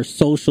to her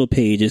social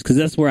pages because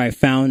that's where I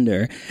found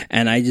her.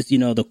 And I just,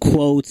 the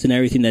quotes and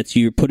everything that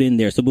you put in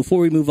there. So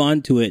before we move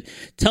on to it,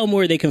 tell them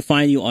where they can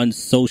find you on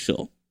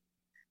social.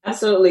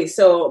 Absolutely.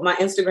 So my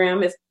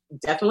Instagram is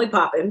definitely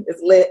popping. It's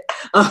lit.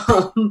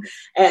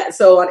 And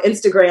so on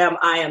Instagram,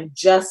 I am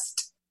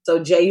just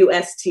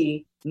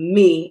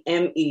me,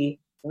 M-E,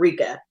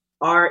 Reka,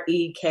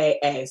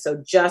 Reka.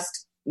 So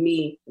just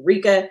me,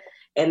 Reka,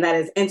 and that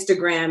is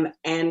Instagram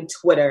and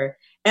Twitter,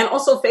 and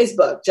also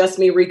Facebook, Just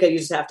Me Reka. You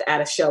just have to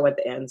add a show at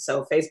the end.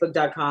 So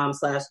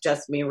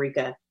facebook.com/Just Me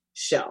Reka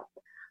show.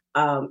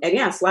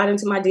 And slide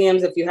into my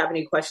DMs if you have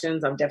any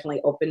questions. I'm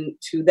definitely open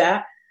to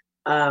that.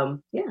 Yeah,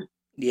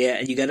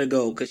 and you gotta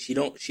go because she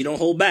don't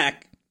hold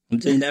back. I'm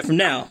telling you that from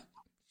now.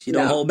 She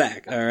don't hold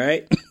back. All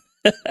right.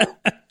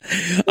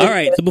 All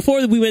right. So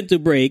before we went to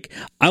break,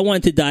 I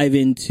wanted to dive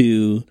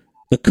into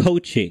the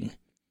coaching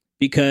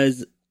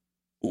because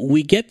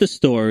we get the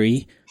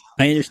story.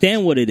 I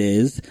understand what it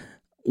is.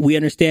 We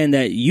understand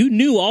that you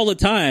knew all the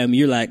time.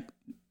 You're like,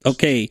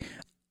 okay,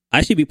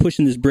 I should be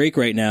pushing this brake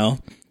right now.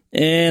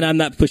 And I'm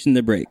not pushing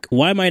the brake.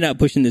 Why am I not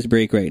pushing this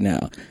brake right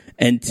now?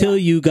 Until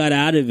you got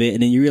out of it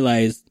and then you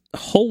realized,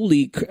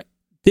 holy crap,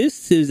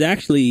 this is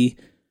actually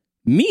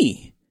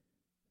me.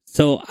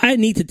 So I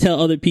need to tell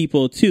other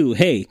people too,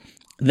 hey,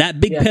 that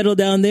big pedal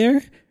down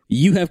there,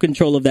 you have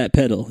control of that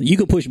pedal. You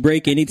can push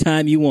brake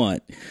anytime you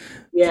want.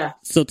 Yeah.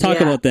 So talk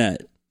about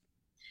that.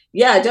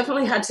 Yeah, I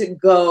definitely had to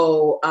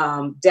go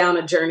down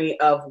a journey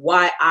of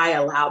why I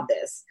allowed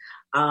this.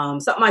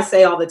 Something I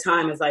say all the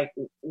time is like,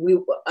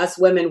 us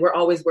women, we're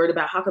always worried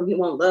about how come he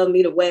won't love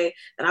me the way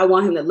that I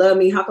want him to love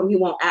me? How come he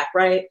won't act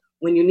right?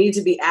 When you need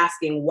to be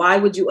asking, why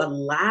would you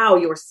allow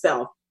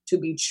yourself to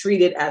be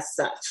treated as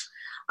such?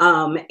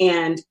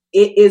 And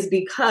it is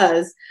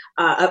because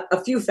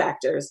a few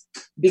factors,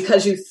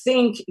 because you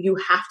think you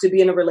have to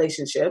be in a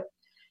relationship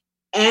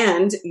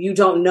and you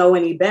don't know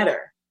any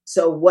better.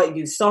 So what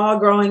you saw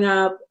growing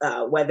up,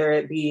 whether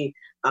it be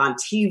on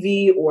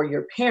TV or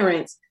your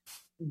parents,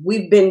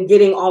 we've been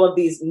getting all of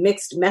these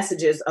mixed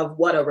messages of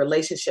what a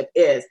relationship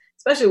is,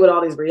 especially with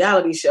all these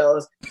reality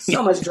shows,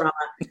 so much drama.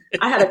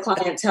 I had a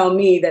client tell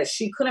me that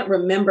she couldn't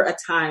remember a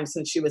time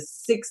since she was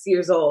 6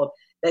 years old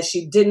that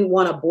she didn't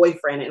want a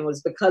boyfriend. And it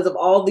was because of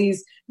all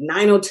these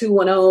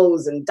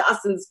 90210s and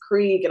Dawson's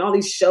Creek and all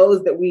these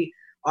shows that we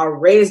are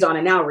raised on.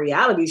 And now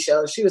reality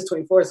shows. She was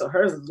 24, so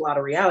hers is a lot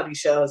of reality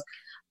shows.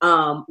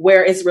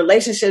 Where it's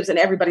relationships and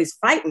everybody's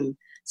fighting.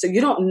 So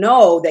you don't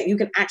know that you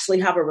can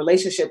actually have a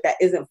relationship that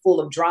isn't full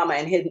of drama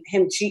and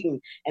him cheating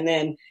and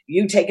then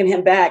you taking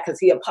him back because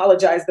he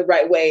apologized the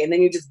right way. And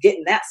then you just get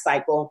in that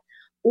cycle,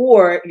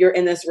 or you're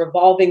in this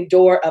revolving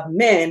door of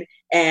men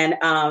and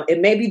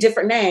it may be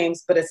different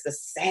names, but it's the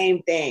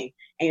same thing.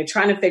 And you're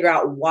trying to figure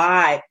out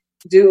why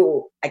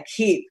I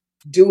keep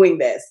doing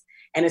this.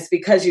 And it's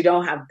because you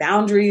don't have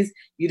boundaries.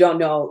 You don't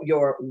know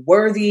you're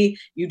worthy.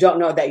 You don't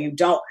know that you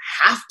don't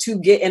have to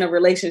get in a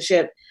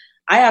relationship.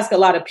 I ask a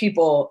lot of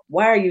people,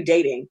 why are you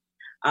dating?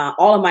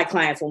 All of my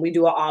clients, when we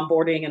do an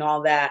onboarding and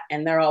all that,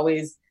 and they're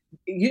always,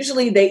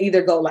 usually they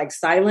either go like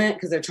silent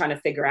because they're trying to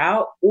figure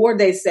out, or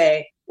they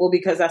say, well,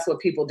 because that's what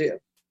people do.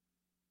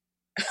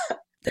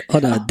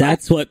 Hold on,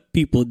 that's what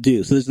people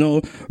do. So there's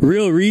no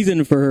real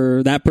reason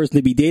for that person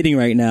to be dating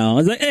right now. I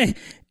was like,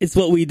 it's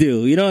what we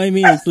do. You know what I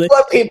mean? That's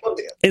what people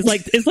do. It's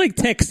like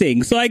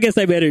texting. So I guess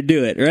I better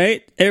do it,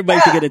 right?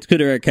 Everybody should get a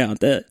Twitter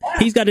account.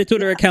 He's got a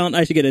Twitter account.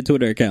 I should get a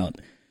Twitter account.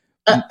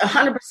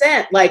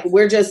 100%. Like,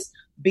 we're just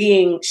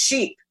being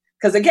sheep.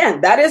 Because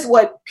again, that is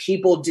what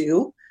people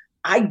do.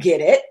 I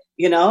get it.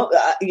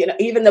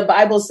 Even the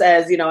Bible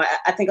says,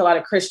 I think a lot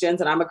of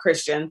Christians, and I'm a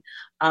Christian.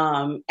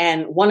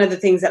 And one of the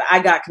things that I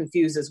got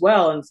confused as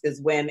well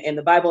is when in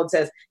the Bible it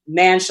says,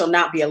 man shall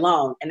not be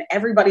alone. And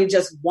everybody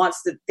just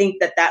wants to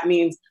think that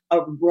means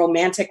a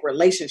romantic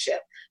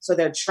relationship. So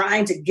they're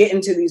trying to get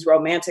into these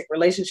romantic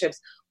relationships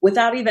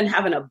without even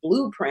having a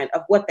blueprint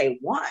of what they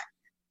want.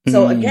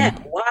 So again,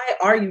 why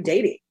are you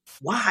dating?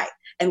 Why?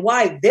 And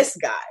why this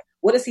guy?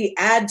 What does he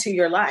add to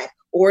your life?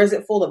 Or is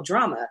it full of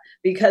drama?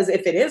 Because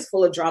if it is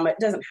full of drama, it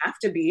doesn't have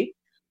to be.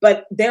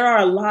 But there are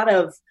a lot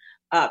of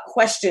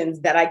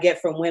questions that I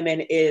get from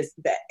women is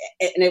that,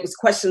 and it was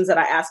questions that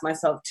I asked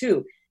myself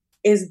too.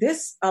 Is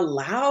this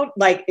allowed?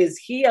 Like, is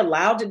he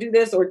allowed to do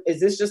this? Or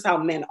is this just how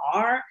men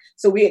are?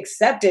 So we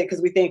accept it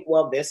because we think,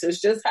 well, this is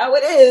just how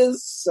it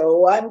is.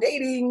 So I'm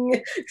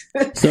dating.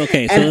 So,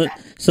 okay.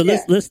 So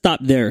let's stop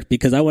there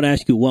because I want to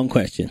ask you one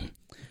question.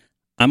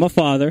 I'm a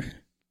father.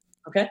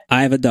 Okay.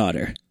 I have a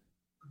daughter.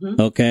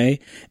 Okay.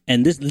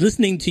 And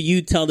listening to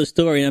you tell the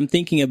story, I'm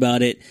thinking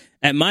about it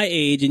at my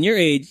age and your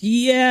age.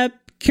 Yeah.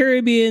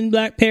 Caribbean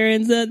black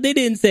parents, they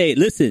didn't say,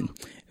 listen,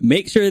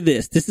 make sure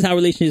this is how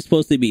relationship is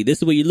supposed to be. This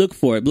is what you look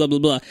for, blah, blah,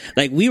 blah.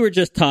 Like, we were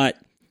just taught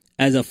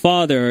as a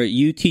father,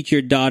 you teach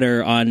your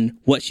daughter on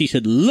what she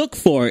should look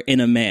for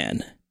in a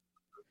man.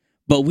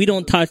 But we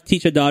don't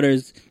teach our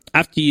daughters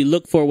after you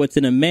look for what's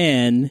in a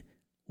man,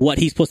 what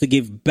he's supposed to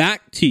give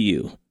back to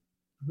you.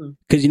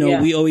 Because,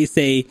 we always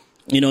say,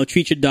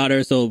 treat your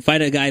daughter. So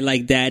find a guy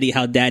like daddy,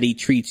 how daddy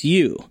treats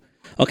you.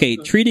 Okay.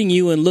 Treating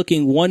you and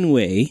looking one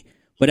way.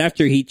 But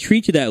after he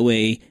treats you that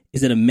way,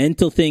 is it a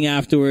mental thing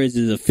afterwards?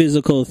 Is it a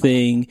physical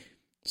thing?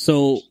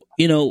 So,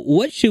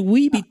 what should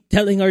we be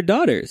telling our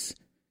daughters,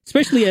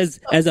 especially as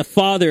a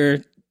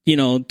father,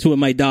 to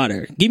my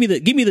daughter? Give me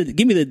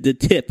the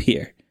tip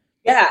here.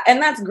 Yeah,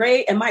 and that's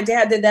great. And my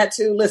dad did that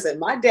too. Listen,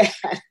 my dad.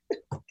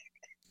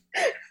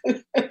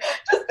 Just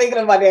thinking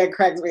of my dad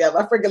cracks me up.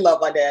 I freaking love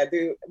my dad,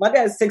 dude. My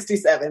dad's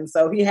 67,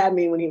 so he had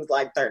me when he was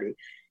like 30.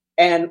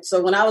 And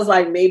so when I was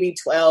like maybe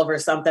 12 or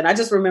something, I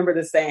just remember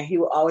this saying. He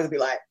would always be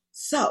like,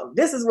 so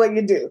this is what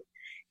you do.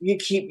 You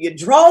keep your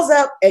drawers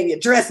up and your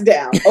dress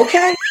down,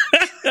 okay?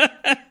 And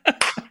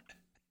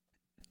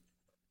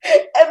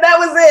that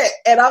was it.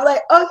 And I'm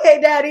like, okay,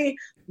 daddy,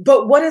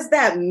 but what does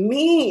that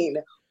mean?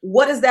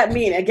 What does that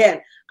mean? Again,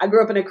 I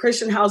grew up in a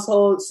Christian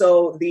household.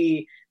 So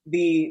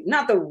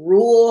not the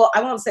rule,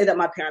 I won't say that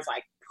my parents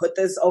like put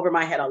this over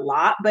my head a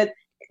lot, but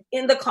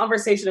in the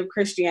conversation of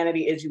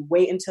Christianity is you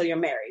wait until you're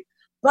married.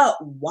 But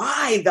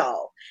why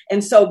though?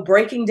 And so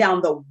breaking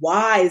down the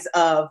whys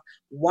of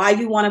why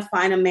you want to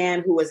find a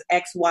man who is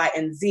X, Y,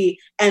 and Z,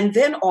 and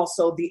then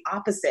also the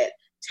opposite.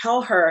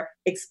 Tell her,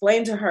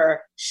 explain to her,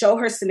 show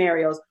her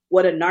scenarios,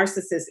 what a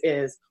narcissist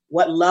is,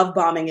 what love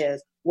bombing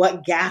is,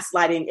 what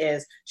gaslighting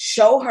is.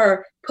 Show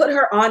her, put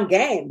her on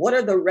game. What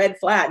are the red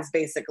flags,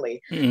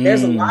 basically?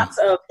 There's lots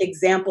of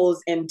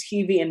examples in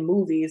TV and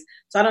movies.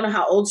 So I don't know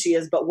how old she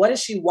is, but what is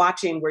she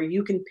watching where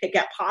you can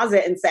pause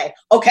it and say,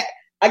 okay,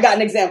 I got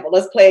an example.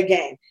 Let's play a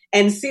game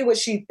and see what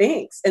she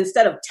thinks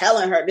instead of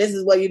telling her this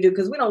is what you do.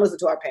 Because we don't listen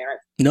to our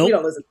parents. Nope. We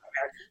don't listen to our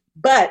parents.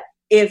 But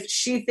if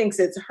she thinks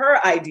it's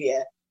her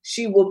idea,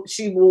 she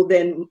will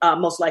then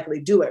most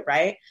likely do it.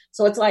 Right.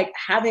 So it's like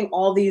having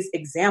all these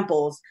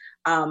examples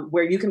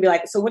where you can be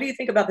like, so what do you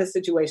think about this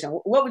situation?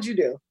 What would you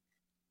do?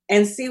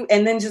 And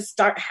then just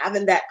start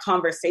having that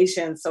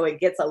conversation so it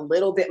gets a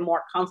little bit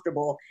more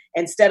comfortable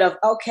instead of,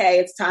 okay,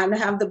 it's time to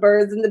have the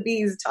birds and the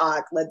bees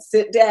talk. Let's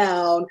sit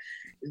down.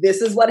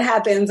 This is what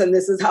happens and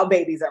this is how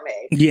babies are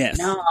made. Yes.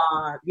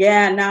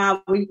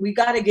 We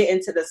got to get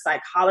into the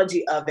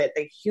psychology of it,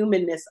 the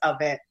humanness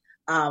of it,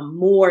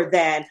 more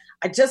than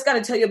I just got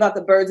to tell you about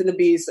the birds and the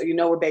bees so you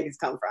know where babies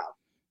come from.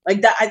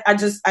 Like that,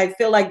 I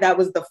feel like that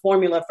was the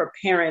formula for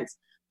parents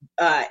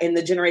in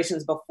the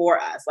generations before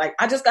us. Like,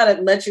 I just got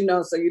to let you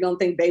know so you don't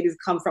think babies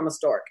come from a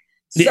stork.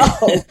 So,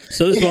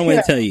 so this is what I'm going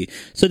to tell you.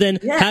 So then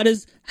how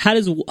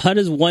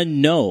does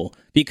one know?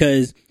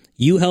 Because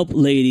you help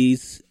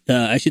ladies,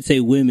 I should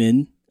say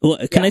women. Well,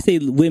 can I say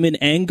women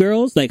and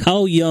girls? Like,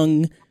 how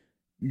young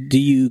do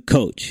you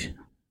coach?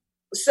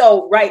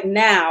 So right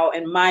now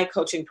in my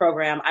coaching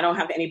program, I don't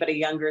have anybody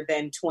younger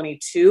than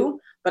 22,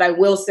 but I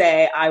will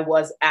say I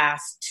was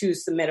asked to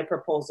submit a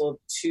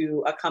proposal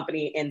to a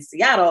company in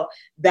Seattle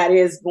that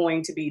is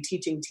going to be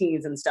teaching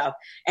teens and stuff.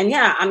 And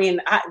yeah, I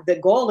mean, the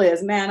goal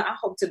is, man, I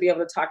hope to be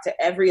able to talk to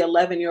every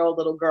 11-year-old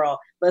little girl.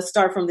 Let's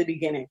start from the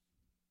beginning.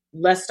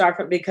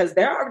 Because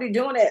they're already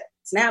doing it.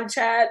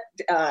 Snapchat,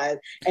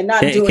 and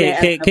not doing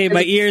it. Okay,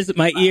 my ears.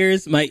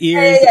 Like,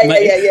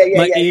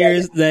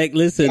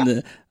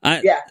 listen,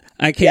 I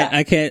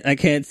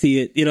can't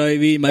see it. You know what I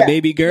mean? My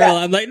baby girl.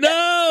 I'm like,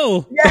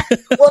 no. Yeah.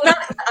 Well,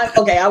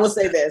 okay. I will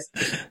say this: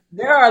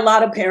 there are a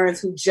lot of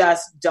parents who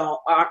just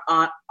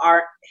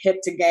aren't hip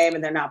to game,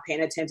 and they're not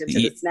paying attention to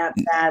the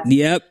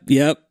Snapchat.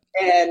 Yep.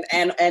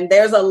 And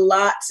there's a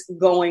lot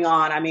going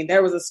on. I mean,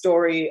 there was a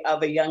story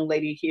of a young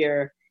lady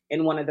here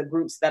in one of the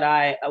groups that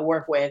I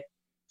work with.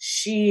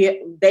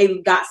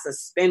 They got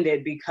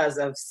suspended because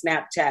of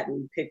Snapchat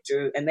and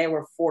pictures, and they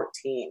were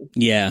 14.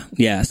 Yeah.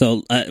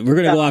 So we're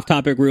gonna go off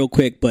topic real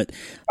quick, but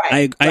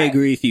I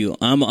agree with you.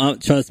 I'm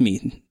trust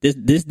me.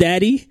 This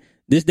daddy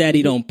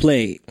don't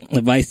play.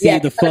 If I see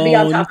the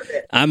phone,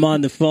 I'm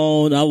on the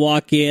phone. I'll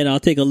walk in. I'll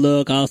take a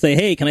look. I'll say,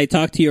 hey, can I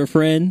talk to your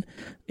friend?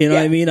 You know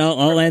what I mean?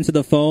 I'll answer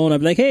the phone. I'll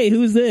be like, hey,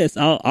 who's this?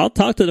 I'll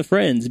talk to the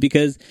friends,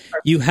 because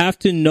you have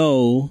to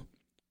know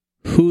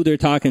who they're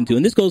talking to.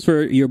 And this goes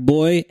for your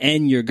boy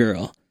and your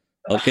girl.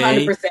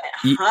 Okay.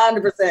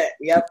 100%.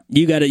 Yep.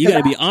 You gotta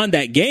be on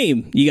that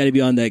game. Yep.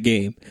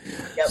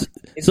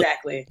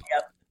 Exactly.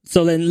 Yep.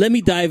 So then let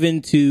me dive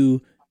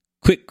into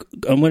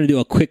I'm going to do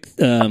a quick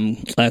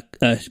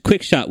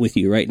shot with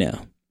you right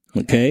now.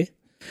 Okay.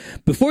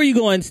 Before you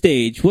go on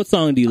stage, what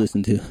song do you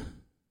listen to?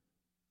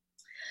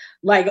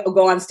 Like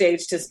go on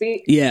stage to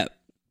speak? Yeah.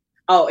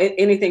 Oh,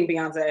 anything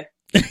Beyonce.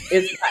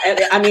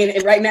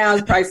 Right now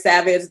it's probably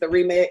Savage, the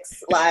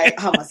remix.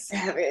 Like, I'm a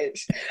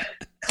savage,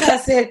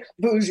 classic,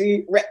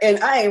 bougie, and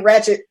I ain't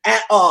ratchet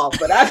at all.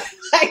 But I'm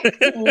like,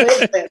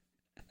 listen,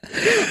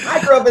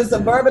 I grew up in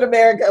suburban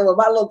America with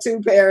my little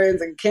two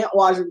parents in Kent,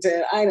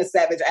 Washington. I ain't a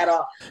savage at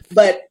all.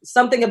 But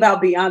something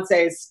about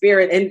Beyonce's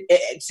spirit, and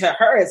to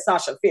her, it's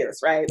Sasha Fierce,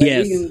 right? Like,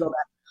 yes. You can go back.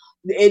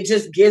 It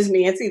just gives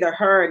me, it's either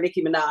her or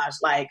Nicki Minaj.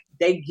 Like,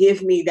 they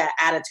give me that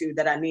attitude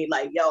that I need.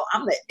 Like, yo,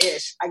 I'm the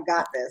ish. I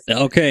got this.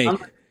 Okay.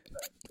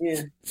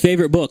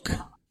 Favorite book?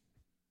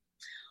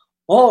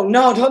 Oh,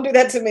 no, don't do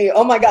that to me.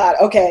 Oh, my God.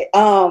 Okay.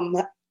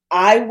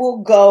 I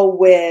will go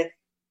with,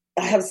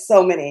 I have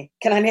so many.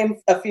 Can I name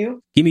a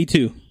few? Give me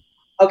two.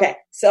 Okay.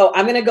 So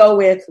I'm going to go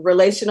with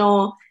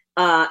Relational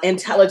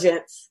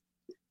Intelligence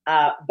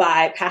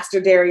by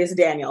Pastor Darius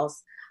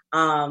Daniels.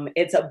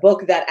 It's a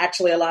book that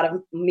actually a lot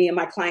of me and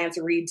my clients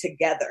read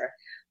together.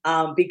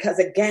 Because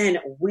again,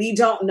 we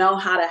don't know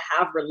how to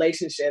have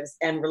relationships,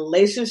 and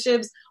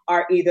relationships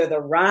are either the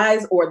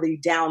rise or the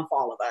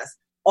downfall of us.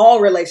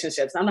 All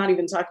relationships. I'm not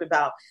even talking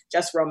about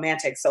just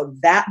romantic. So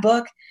that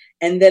book.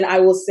 And then I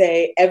will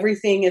say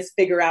Everything is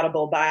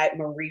Figureoutable by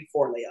Marie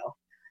Forleo.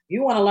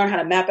 You want to learn how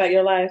to map out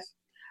your life?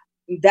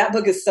 That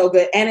book is so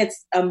good. And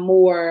it's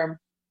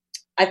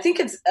I think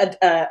it's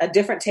a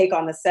different take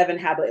on the 7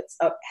 habits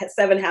of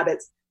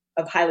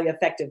highly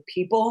effective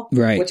people,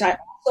 right? Which I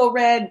also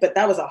read, but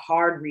that was a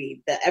hard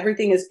read. The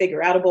Everything is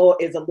Figureoutable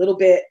is a little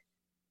bit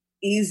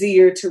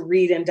easier to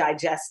read and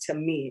digest to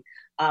me.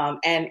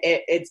 And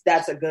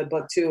that's a good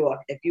book too.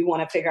 If you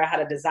want to figure out how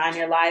to design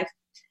your life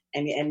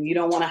and you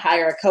don't want to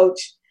hire a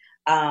coach,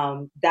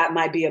 that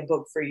might be a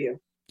book for you.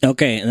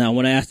 Okay. And I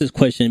want to ask this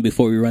question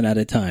before we run out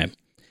of time.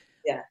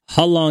 Yeah.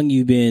 How long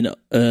you been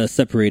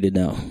separated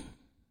now?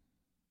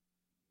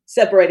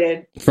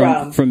 Separated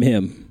from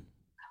him?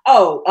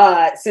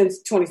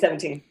 Since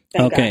 2017.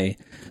 Okay.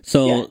 God.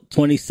 So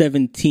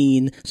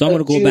 2017. So I'm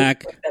going to go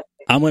back.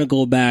 I'm going to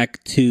go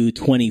back to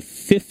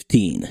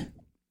 2015.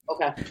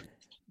 Okay.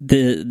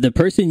 The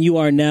person you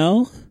are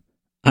now,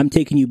 I'm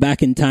taking you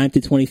back in time to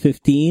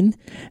 2015,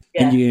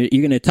 and you're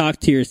going to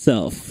talk to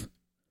yourself.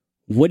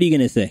 What are you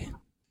going to say?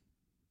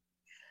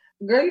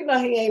 Girl, you know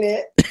he ain't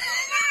it.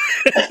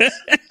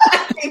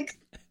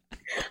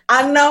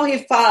 I know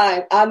he's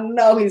fine. I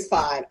know he's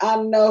fine. I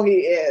know he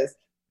is.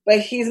 But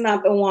he's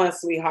not the one,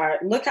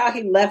 sweetheart. Look how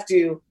he left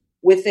you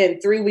within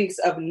 3 weeks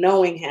of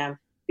knowing him,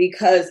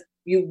 because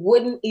you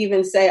wouldn't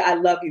even say, I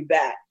love you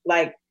back.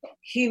 Like,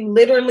 he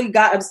literally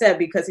got upset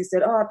because he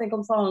said, oh, I think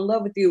I'm falling in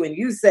love with you. And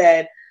you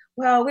said,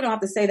 well, we don't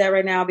have to say that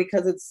right now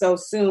because it's so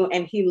soon.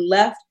 And he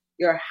left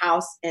your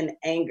house in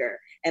anger.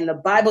 And the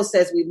Bible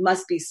says we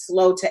must be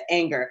slow to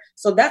anger.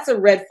 So that's a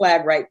red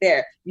flag right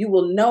there. You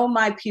will know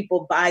my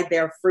people by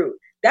their fruit.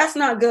 That's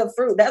not good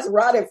fruit. That's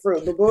rotted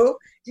fruit, boo-boo.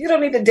 You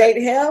don't need to date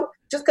him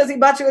just because he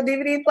bought you a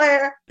DVD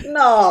player.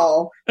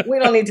 No, we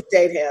don't need to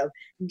date him.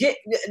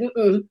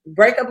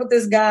 Break up with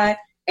this guy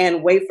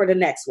and wait for the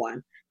next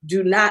one.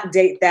 Do not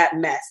date that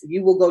mess.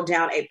 You will go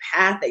down a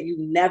path that you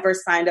never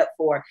signed up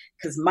for,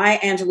 because Maya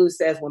Angelou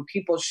says when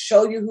people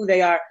show you who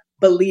they are,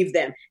 believe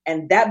them.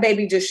 And that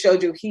baby just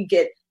showed you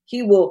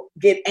he will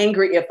get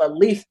angry if a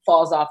leaf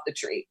falls off the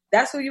tree.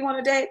 That's who you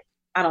want to date?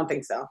 I don't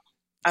think so.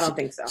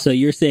 So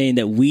you're saying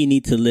that we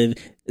need to live.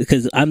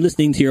 because I'm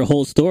listening to your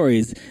whole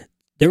stories.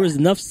 There was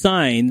enough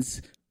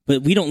signs,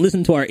 but we don't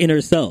listen to our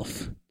inner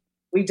self.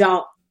 We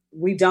don't.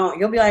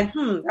 You'll be like,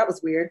 that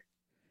was weird.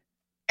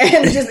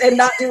 And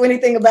not do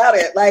anything about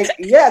it. Like,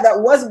 yeah,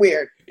 that was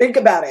weird. Think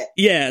about it.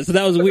 Yeah, so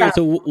that was weird.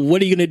 So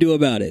what are you going to do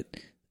about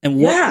it? And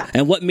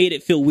what made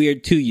it feel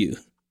weird to you?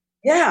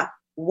 Yeah.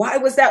 Why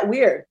was that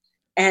weird?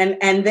 And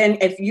then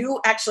if you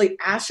actually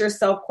ask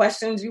yourself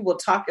questions, you will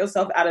talk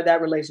yourself out of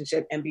that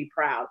relationship and be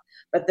proud.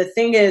 But the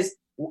thing is,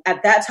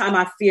 at that time,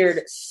 I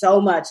feared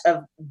so much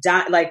of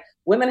dying. Like,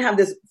 women have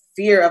this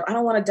fear of, I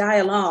don't want to die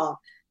alone.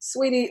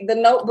 Sweetie, The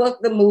Notebook,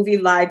 the movie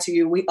lied to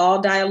you. We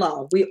all die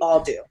alone. We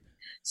all do.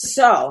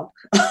 So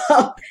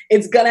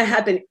it's going to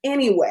happen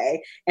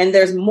anyway. And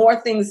there's more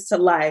things to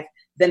life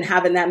than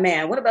having that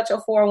man. What about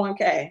your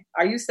 401k?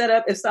 Are you set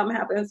up if something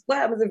happens? What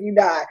happens if you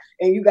die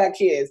and you got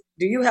kids?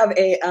 Do you have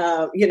a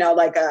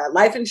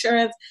life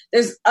insurance?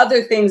 There's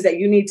other things that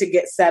you need to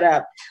get set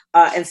up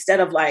instead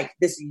of like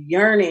this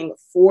yearning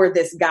for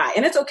this guy.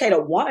 And it's okay to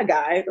want a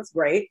guy. That's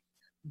great.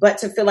 But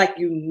to feel like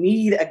you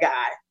need a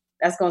guy,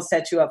 that's going to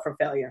set you up for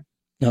failure.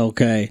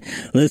 Okay.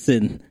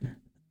 Listen,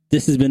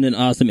 this has been an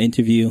awesome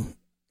interview.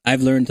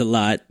 I've learned a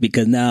lot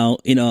because now,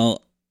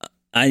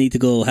 I need to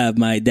go have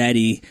my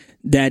daddy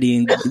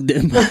and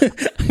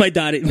my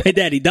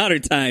daddy-daughter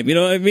time. You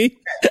know what I mean?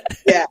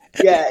 Yeah.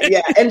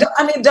 And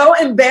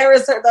don't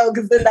embarrass her though,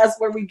 because then that's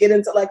where we get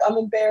into like, I'm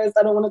embarrassed.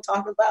 I don't want to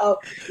talk about,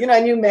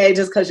 and you may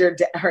just because you're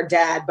her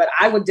dad, but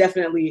I would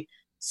definitely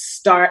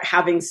start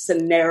having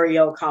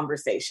scenario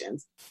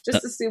conversations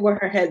just to see where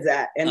her head's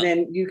at. And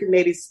then you can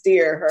maybe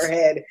steer her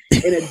head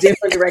in a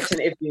different direction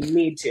if you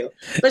need to.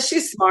 But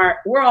she's smart.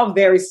 We're all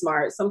very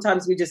smart.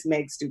 Sometimes we just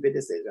make stupid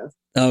decisions.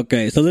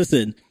 Okay. So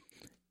listen,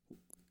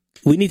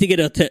 we need to get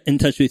in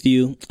touch with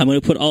you. I'm going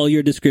to put all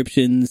your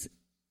descriptions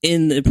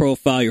in the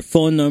profile, your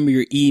phone number,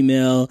 your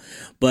email.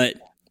 But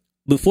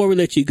before we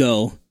let you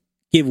go,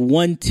 give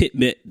one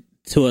tidbit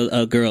to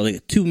a girl, like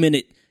a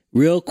 2-minute,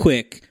 real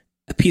quick,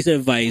 a piece of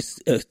advice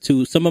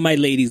to some of my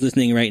ladies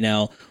listening right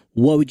now.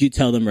 What would you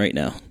tell them right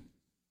now?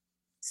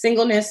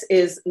 Singleness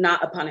is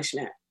not a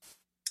punishment.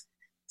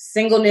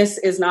 Singleness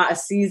is not a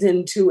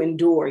season to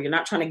endure. You're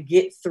not trying to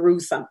get through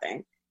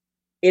something.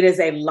 It is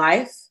a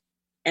life,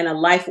 and a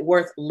life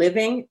worth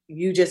living.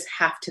 You just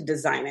have to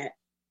design it.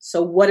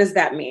 So what does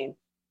that mean?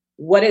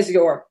 What is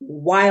your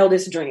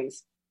wildest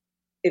dreams?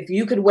 If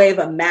you could wave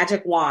a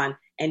magic wand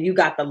and you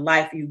got the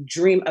life you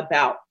dream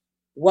about,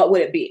 what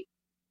would it be?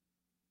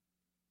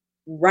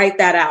 Write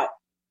that out.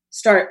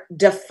 Start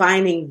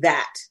defining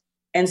that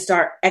and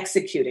start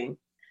executing.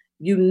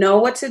 You know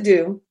what to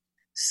do,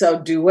 so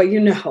do what you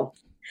know.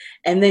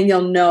 And then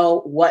you'll know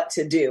what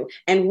to do.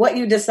 And what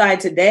you decide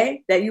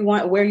today that you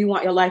want, where you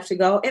want your life to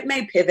go, it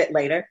may pivot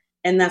later,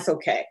 and that's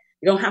okay.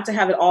 You don't have to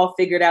have it all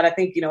figured out. I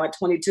think, at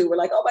 22, we're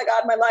like, oh my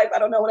God, my life, I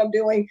don't know what I'm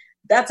doing.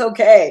 That's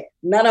okay.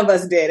 None of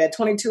us did. At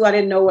 22, I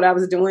didn't know what I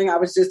was doing. I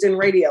was just in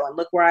radio, and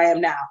look where I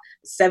am now,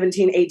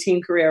 17,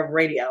 18 career of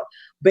radio.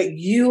 But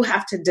you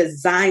have to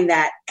design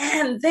that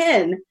and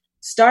then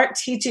start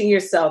teaching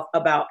yourself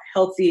about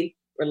healthy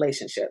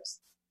relationships.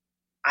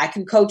 I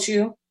can coach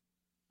you,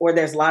 or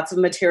there's lots of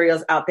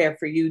materials out there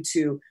for you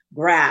to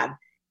grab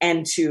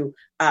and to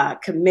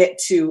commit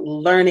to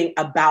learning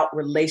about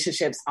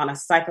relationships on a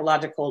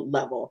psychological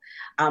level.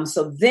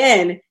 So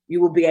then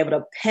you will be able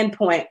to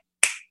pinpoint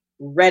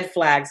red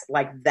flags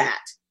like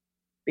that,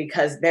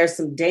 because there's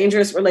some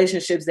dangerous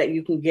relationships that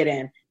you can get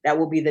in that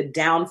will be the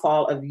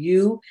downfall of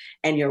you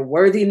and your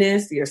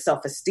worthiness, your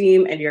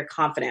self-esteem, and your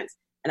confidence.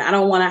 And I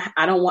don't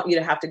want you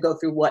to have to go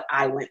through what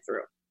I went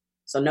through.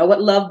 So know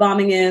what love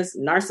bombing is,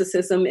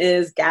 narcissism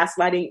is,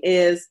 gaslighting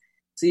is,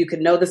 so you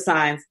can know the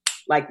signs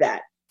like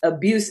that.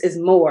 Abuse is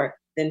more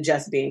than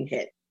just being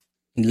hit.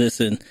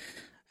 Listen,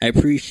 I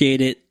appreciate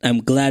it.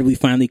 I'm glad we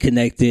finally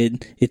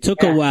connected. It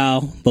took a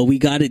while, but we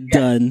got it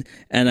done,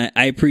 and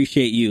I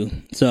appreciate you.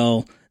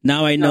 So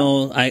now I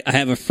know I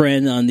have a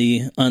friend on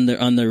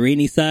the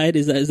rainy side.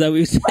 Is that what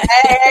you said?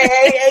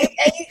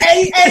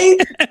 Hey!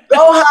 Go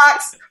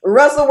Hawks!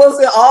 Russell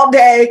Wilson all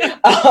day.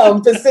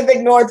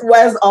 Pacific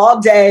Northwest all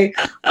day.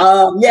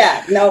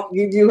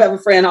 You do have a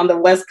friend on the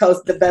West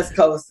Coast, the best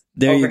coast.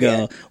 There you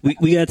go. Here.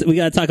 We got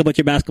to talk about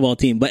your basketball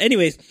team. But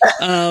anyways,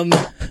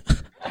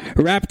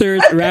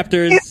 Raptors.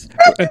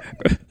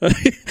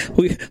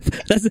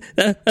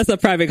 That's a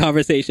private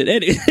conversation.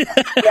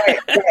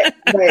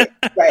 Right.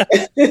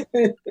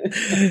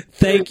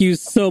 Thank you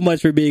so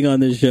much for being on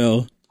this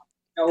show.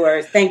 No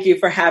worries. Thank you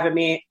for having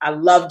me. I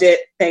loved it.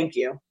 Thank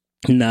you.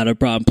 Not a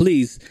problem.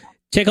 Please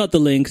check out the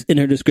links in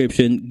her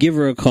description. Give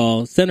her a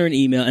call. Send her an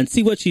email and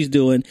see what she's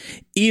doing.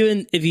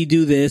 Even if you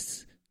do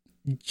this,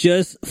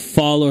 just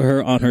follow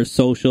her on her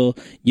social.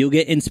 You'll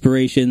get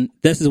inspiration.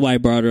 This is why I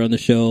brought her on the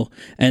show.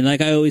 And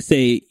like I always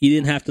say, you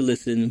didn't have to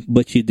listen,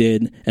 but you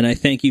did. And I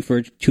thank you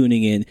for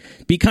tuning in.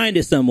 Be kind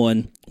to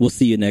someone. We'll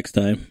see you next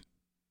time.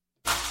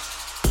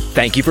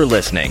 Thank you for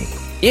listening.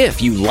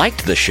 If you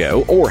liked the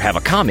show or have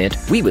a comment,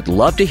 we would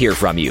love to hear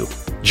from you.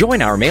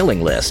 Join our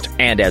mailing list.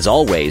 And as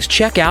always,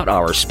 check out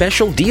our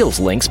special deals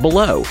links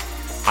below.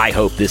 I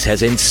hope this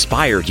has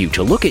inspired you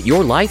to look at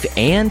your life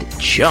and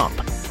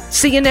jump.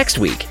 See you next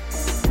week.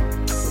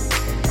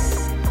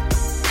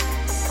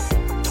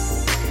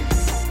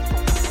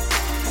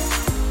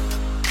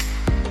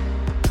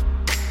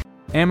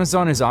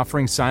 Amazon is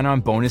offering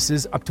sign-on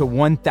bonuses up to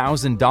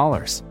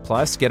 $1,000,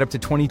 plus get up to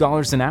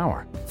 $20 an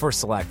hour for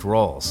select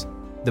roles.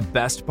 The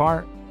best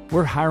part?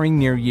 We're hiring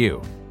near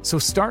you. So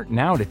start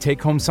now to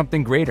take home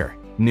something greater.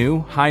 New,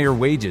 higher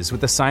wages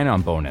with a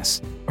sign-on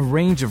bonus, a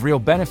range of real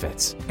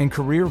benefits, and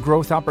career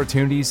growth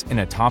opportunities in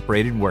a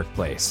top-rated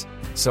workplace.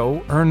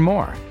 So earn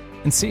more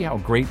and see how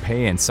great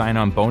pay and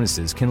sign-on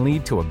bonuses can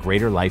lead to a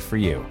greater life for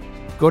you.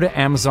 Go to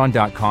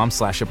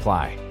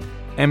amazon.com/apply.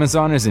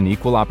 Amazon is an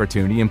equal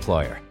opportunity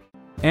employer.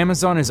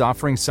 Amazon is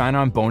offering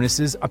sign-on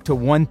bonuses up to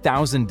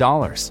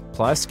 $1,000,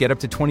 plus get up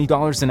to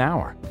 $20 an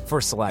hour for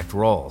select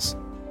roles.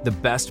 The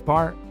best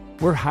part?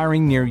 We're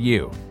hiring near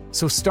you.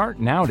 So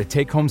start now to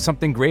take home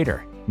something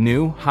greater.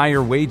 New,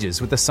 higher wages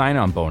with a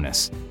sign-on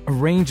bonus, a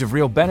range of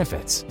real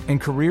benefits,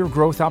 and career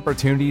growth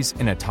opportunities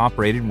in a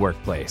top-rated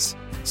workplace.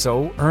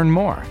 So earn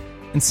more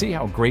and see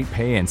how great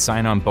pay and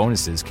sign-on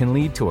bonuses can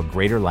lead to a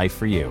greater life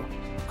for you.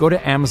 Go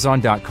to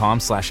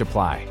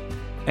amazon.com/apply.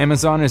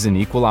 Amazon is an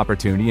equal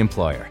opportunity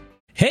employer.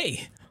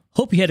 Hey,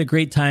 hope you had a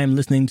great time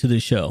listening to the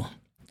show.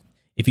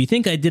 If you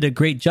think I did a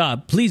great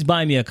job, please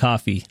buy me a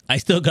coffee. I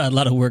still got a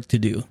lot of work to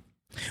do.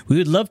 We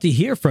would love to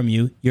hear from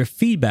you, your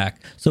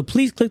feedback, so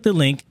please click the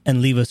link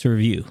and leave us a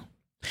review.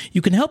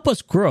 You can help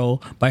us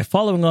grow by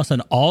following us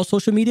on all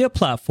social media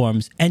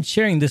platforms and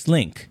sharing this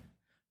link.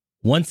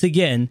 Once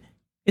again,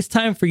 it's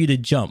time for you to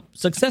jump.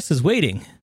 Success is waiting.